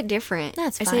 I say it different.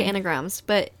 That's fine. I say Enneagrams,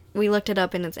 but we looked it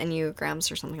up and it's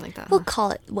Enneagrams or something like that. We'll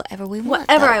call it whatever we want.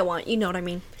 Whatever I want, you know what I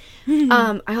mean.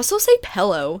 I also say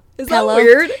Pello. Is that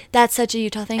weird? That's such a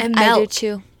Utah thing. And I do milk.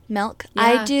 too. Milk.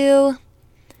 Yeah.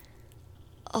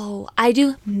 I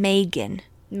do Megan.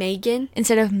 Megan.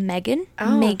 instead of Megan.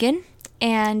 Oh. Megan.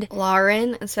 And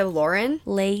Lauren instead of Lauren.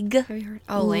 Leg. Have you heard?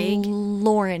 Oh, leg.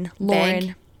 Lauren.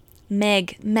 Beg.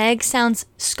 Meg. Meg sounds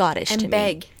Scottish to And me.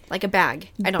 beg. Like a bag.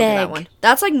 I don't do Beg. that one.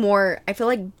 That's like more, I feel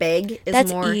like beg is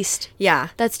That's more. East. Yeah.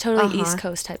 That's totally Uh-huh. East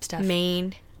Coast type stuff.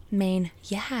 Maine. Maine.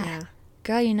 Yeah. Yeah.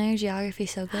 Girl, you know your geography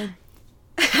so good.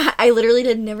 I literally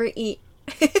did never eat,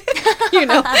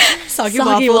 soggy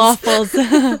Soggy waffles.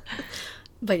 waffles.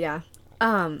 But yeah.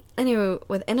 Anyway,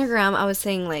 with Enneagram, I was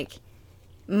saying like,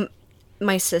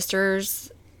 my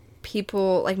sister's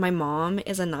people, like my mom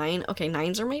is a 9. Okay,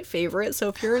 9s are my favorite. So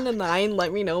if you're in a 9,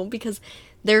 let me know because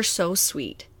they're so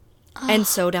sweet and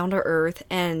so down to earth.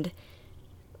 And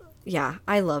yeah,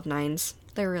 I love 9s.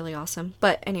 They're really awesome.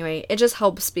 But anyway, it just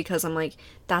helps because I'm like,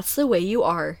 that's the way you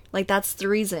are. Like, that's the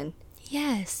reason.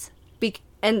 Yes.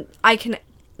 And I can,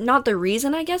 not the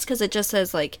reason, I guess, because it just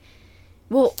says like,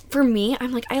 well, for me,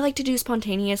 I'm like, I like to do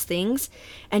spontaneous things,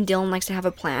 and Dylan likes to have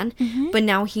a plan, but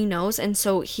now he knows, and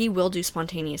so he will do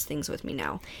spontaneous things with me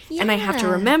now. And I have to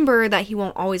Yeah. remember that he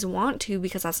won't always want to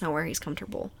because that's not where he's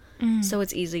comfortable. So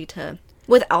it's easy to,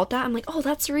 without that, I'm like, oh,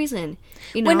 that's the reason.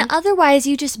 You know? When otherwise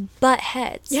you just butt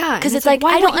heads. Yeah, Because and it's like,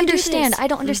 why I don't won't you do understand. this? I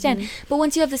don't understand. But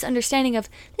once you have this understanding of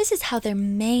this is how they're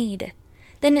made,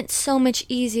 then it's so much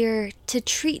easier to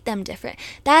treat them different.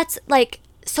 That's like,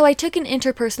 so I took an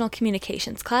interpersonal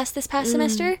communications class this past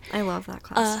semester. I love that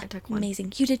class. I took one.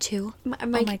 Amazing. You did too. Oh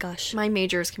my gosh. My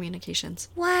major is communications.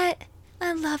 What?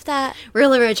 I love that.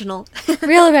 Real original.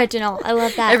 Real original. I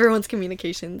love that. Everyone's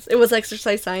communications. It was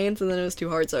exercise science, and then it was too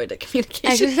hard, so I did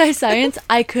communications. Exercise science,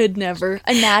 I could never.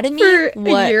 Anatomy, For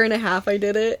what? a year and a half, I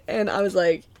did it, and I was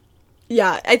like,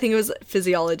 yeah, I think it was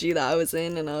physiology that I was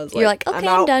in, and I was like, You're like, okay, I'm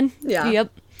out. done. Yeah.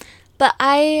 Yep. But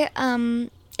I,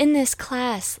 in this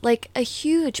class, like a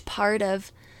huge part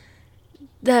of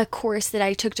the course that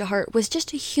I took to heart was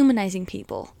just humanizing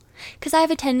people. Because I have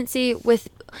a tendency with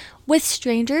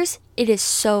strangers, it is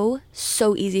so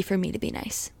easy for me to be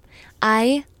nice.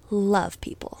 I love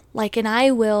people. Like, and I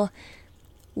will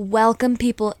welcome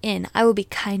people in. I will be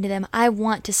kind to them. I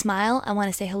want to smile. I want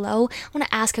to say hello. I want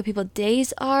to ask how people's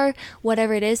days are,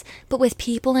 whatever it is. But with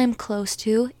people I'm close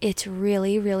to, it's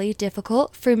really, really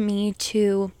difficult for me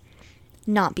to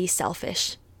not be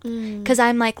selfish. Because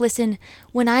I'm like, listen,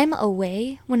 when I'm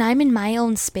away, when I'm in my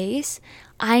own space,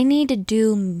 I need to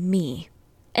do me.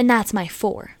 And that's my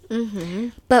 4.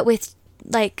 But with,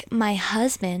 like, my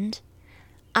husband,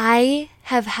 I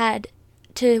have had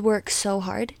to work so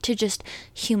hard to just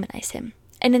humanize him.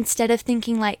 And instead of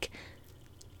thinking like,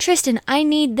 Tristan, I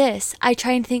need this, I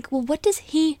try and think, well, what does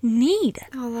he need?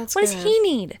 Oh, that's What good. does he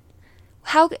need?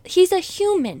 He's a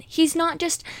human. He's not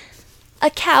just a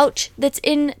couch that's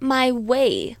in my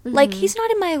way. Like, he's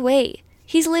not in my way.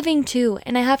 He's living too.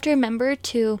 And I have to remember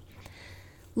to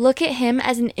look at him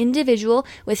as an individual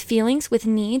with feelings, with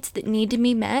needs that need to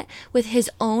be met, with his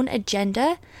own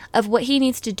agenda of what he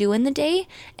needs to do in the day,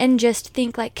 and just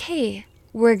think like, hey,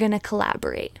 we're going to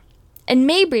collaborate. And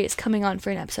Mabry is coming on for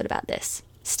an episode about this.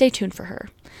 Stay tuned for her.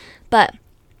 But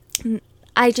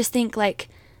I just think like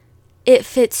it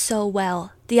fits so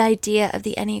well, the idea of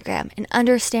the Enneagram and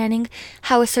understanding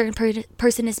how a certain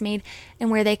person is made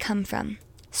and where they come from.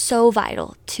 So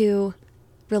vital to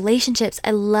relationships.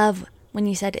 I love when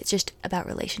you said it's just about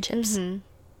relationships.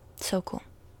 So cool.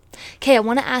 Okay, I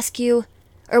want to ask you,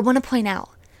 or want to point out,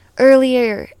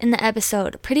 earlier in the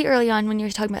episode, pretty early on when you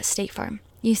were talking about State Farm,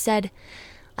 you said,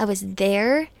 I was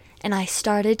there and I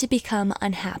started to become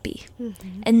unhappy.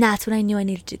 And that's when I knew I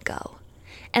needed to go.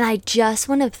 And I just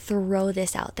want to throw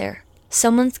this out there.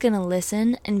 Someone's going to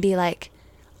listen and be like,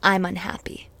 I'm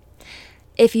unhappy.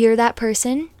 If you're that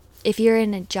person, if you're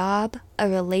in a job, a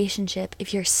relationship,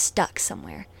 if you're stuck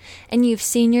somewhere, and you've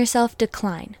seen yourself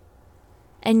decline,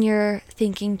 and you're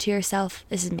thinking to yourself,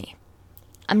 this is me.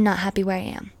 I'm not happy where I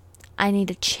am. I need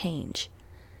to change.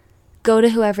 Go to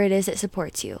whoever it is that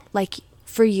supports you. Like,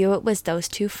 for you, it was those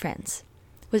 2 friends.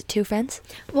 Was it 2 friends?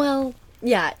 Well,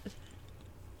 yeah.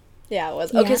 Yeah, it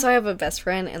was. Yeah. Okay, so I have a best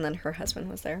friend, and then her husband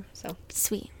was there, so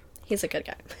Sweet. he's a good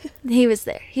guy. He was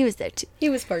there. He was there too. He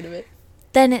was part of it.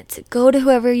 Then it's go to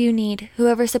whoever you need,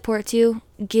 whoever supports you,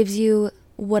 gives you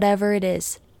whatever it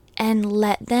is, and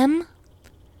let them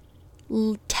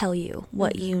tell you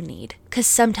what you need. Because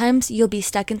sometimes you'll be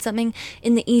stuck in something,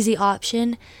 in the easy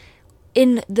option,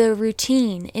 in the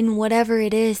routine, in whatever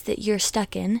it is that you're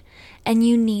stuck in, and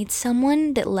you need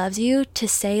someone that loves you to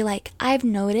say like, I've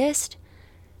noticed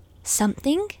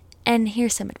something, and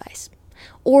here's some advice.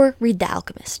 Or read The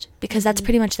Alchemist, because that's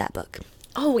pretty much that book.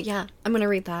 Oh, yeah. I'm going to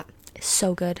read that.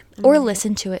 So good. Or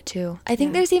listen to it too. I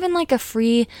think there's even like a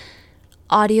free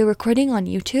audio recording on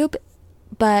YouTube,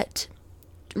 but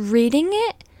reading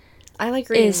it I like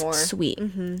reading is more. sweet.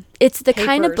 Mm-hmm. It's the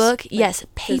kind of Papers, book, like, yes,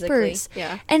 physically, papers.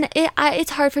 yeah. And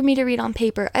it's hard for me to read on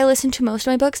paper. I listen to most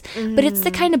of my books, but it's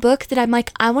the kind of book that I'm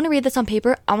like, I want to read this on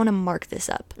paper. I want to mark this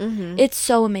up. It's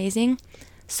so amazing.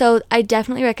 So I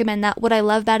definitely recommend that. What I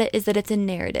love about it is that it's a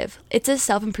narrative. It's a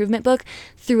self-improvement book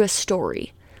through a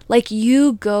story. Like,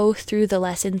 you go through the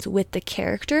lessons with the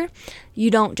character. You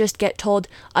don't just get told,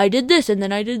 I did this and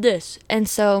then I did this. And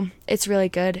so it's really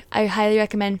good. I highly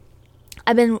recommend.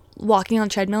 I've been walking on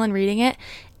the treadmill and reading it,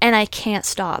 and I can't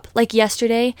stop. Like,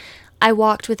 yesterday, I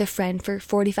walked with a friend for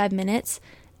 45 minutes,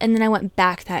 and then I went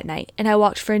back that night, and I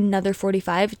walked for another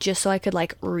 45 just so I could,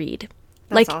 like, read.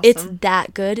 That's like, it's awesome.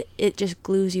 that good. It just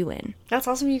glues you in. That's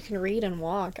awesome. You can read and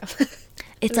walk.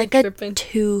 It's I'm like a tripping.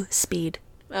 2 speed.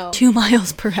 Oh. 2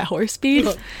 miles per hour speed.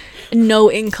 No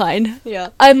incline. Yeah.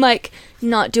 I'm, like,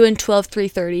 not doing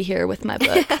 12:3:30 here with my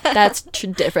book. That's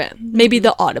different. Maybe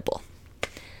the Audible.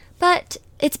 But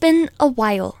it's been a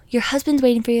while. Your husband's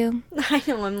waiting for you. I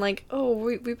know. I'm like, oh,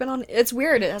 we've been on. It's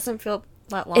weird. It doesn't feel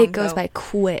that long. It goes though. by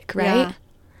quick, right? Yeah.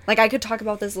 Like, I could talk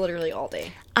about this literally all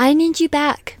day. I need you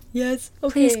back. Yes.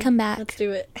 Please come back. Let's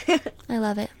do it. I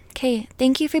love it. Okay,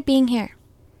 thank you for being here.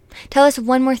 Tell us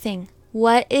one more thing.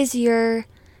 What is your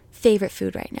favorite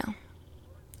food right now?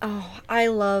 Oh, I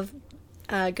love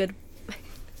good.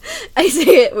 I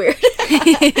say it weird.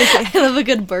 I love a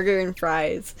good burger and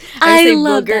fries. I say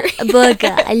love booger. a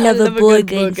burger. I love a good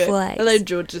burger and burger. fries. I like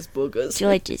George's burgers.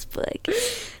 George's burger.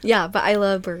 Yeah, but I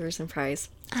love burgers and fries.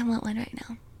 I want one right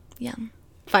now. Yum.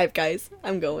 Five Guys.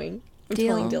 I'm going. I'm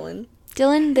Deal. telling Dylan.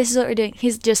 Dylan, this is what we're doing.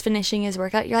 He's just finishing his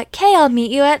workout. You're like, okay, I'll meet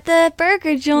you at the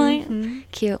burger joint. Mm-hmm.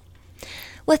 Cute.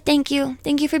 Well, thank you.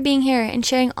 Thank you for being here and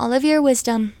sharing all of your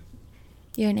wisdom.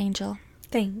 You're an angel.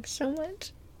 Thanks so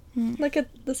much. Look at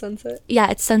the sunset.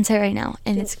 Yeah, it's sunset right now,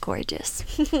 and it's gorgeous.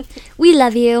 We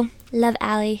love you. Love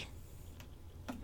Allie.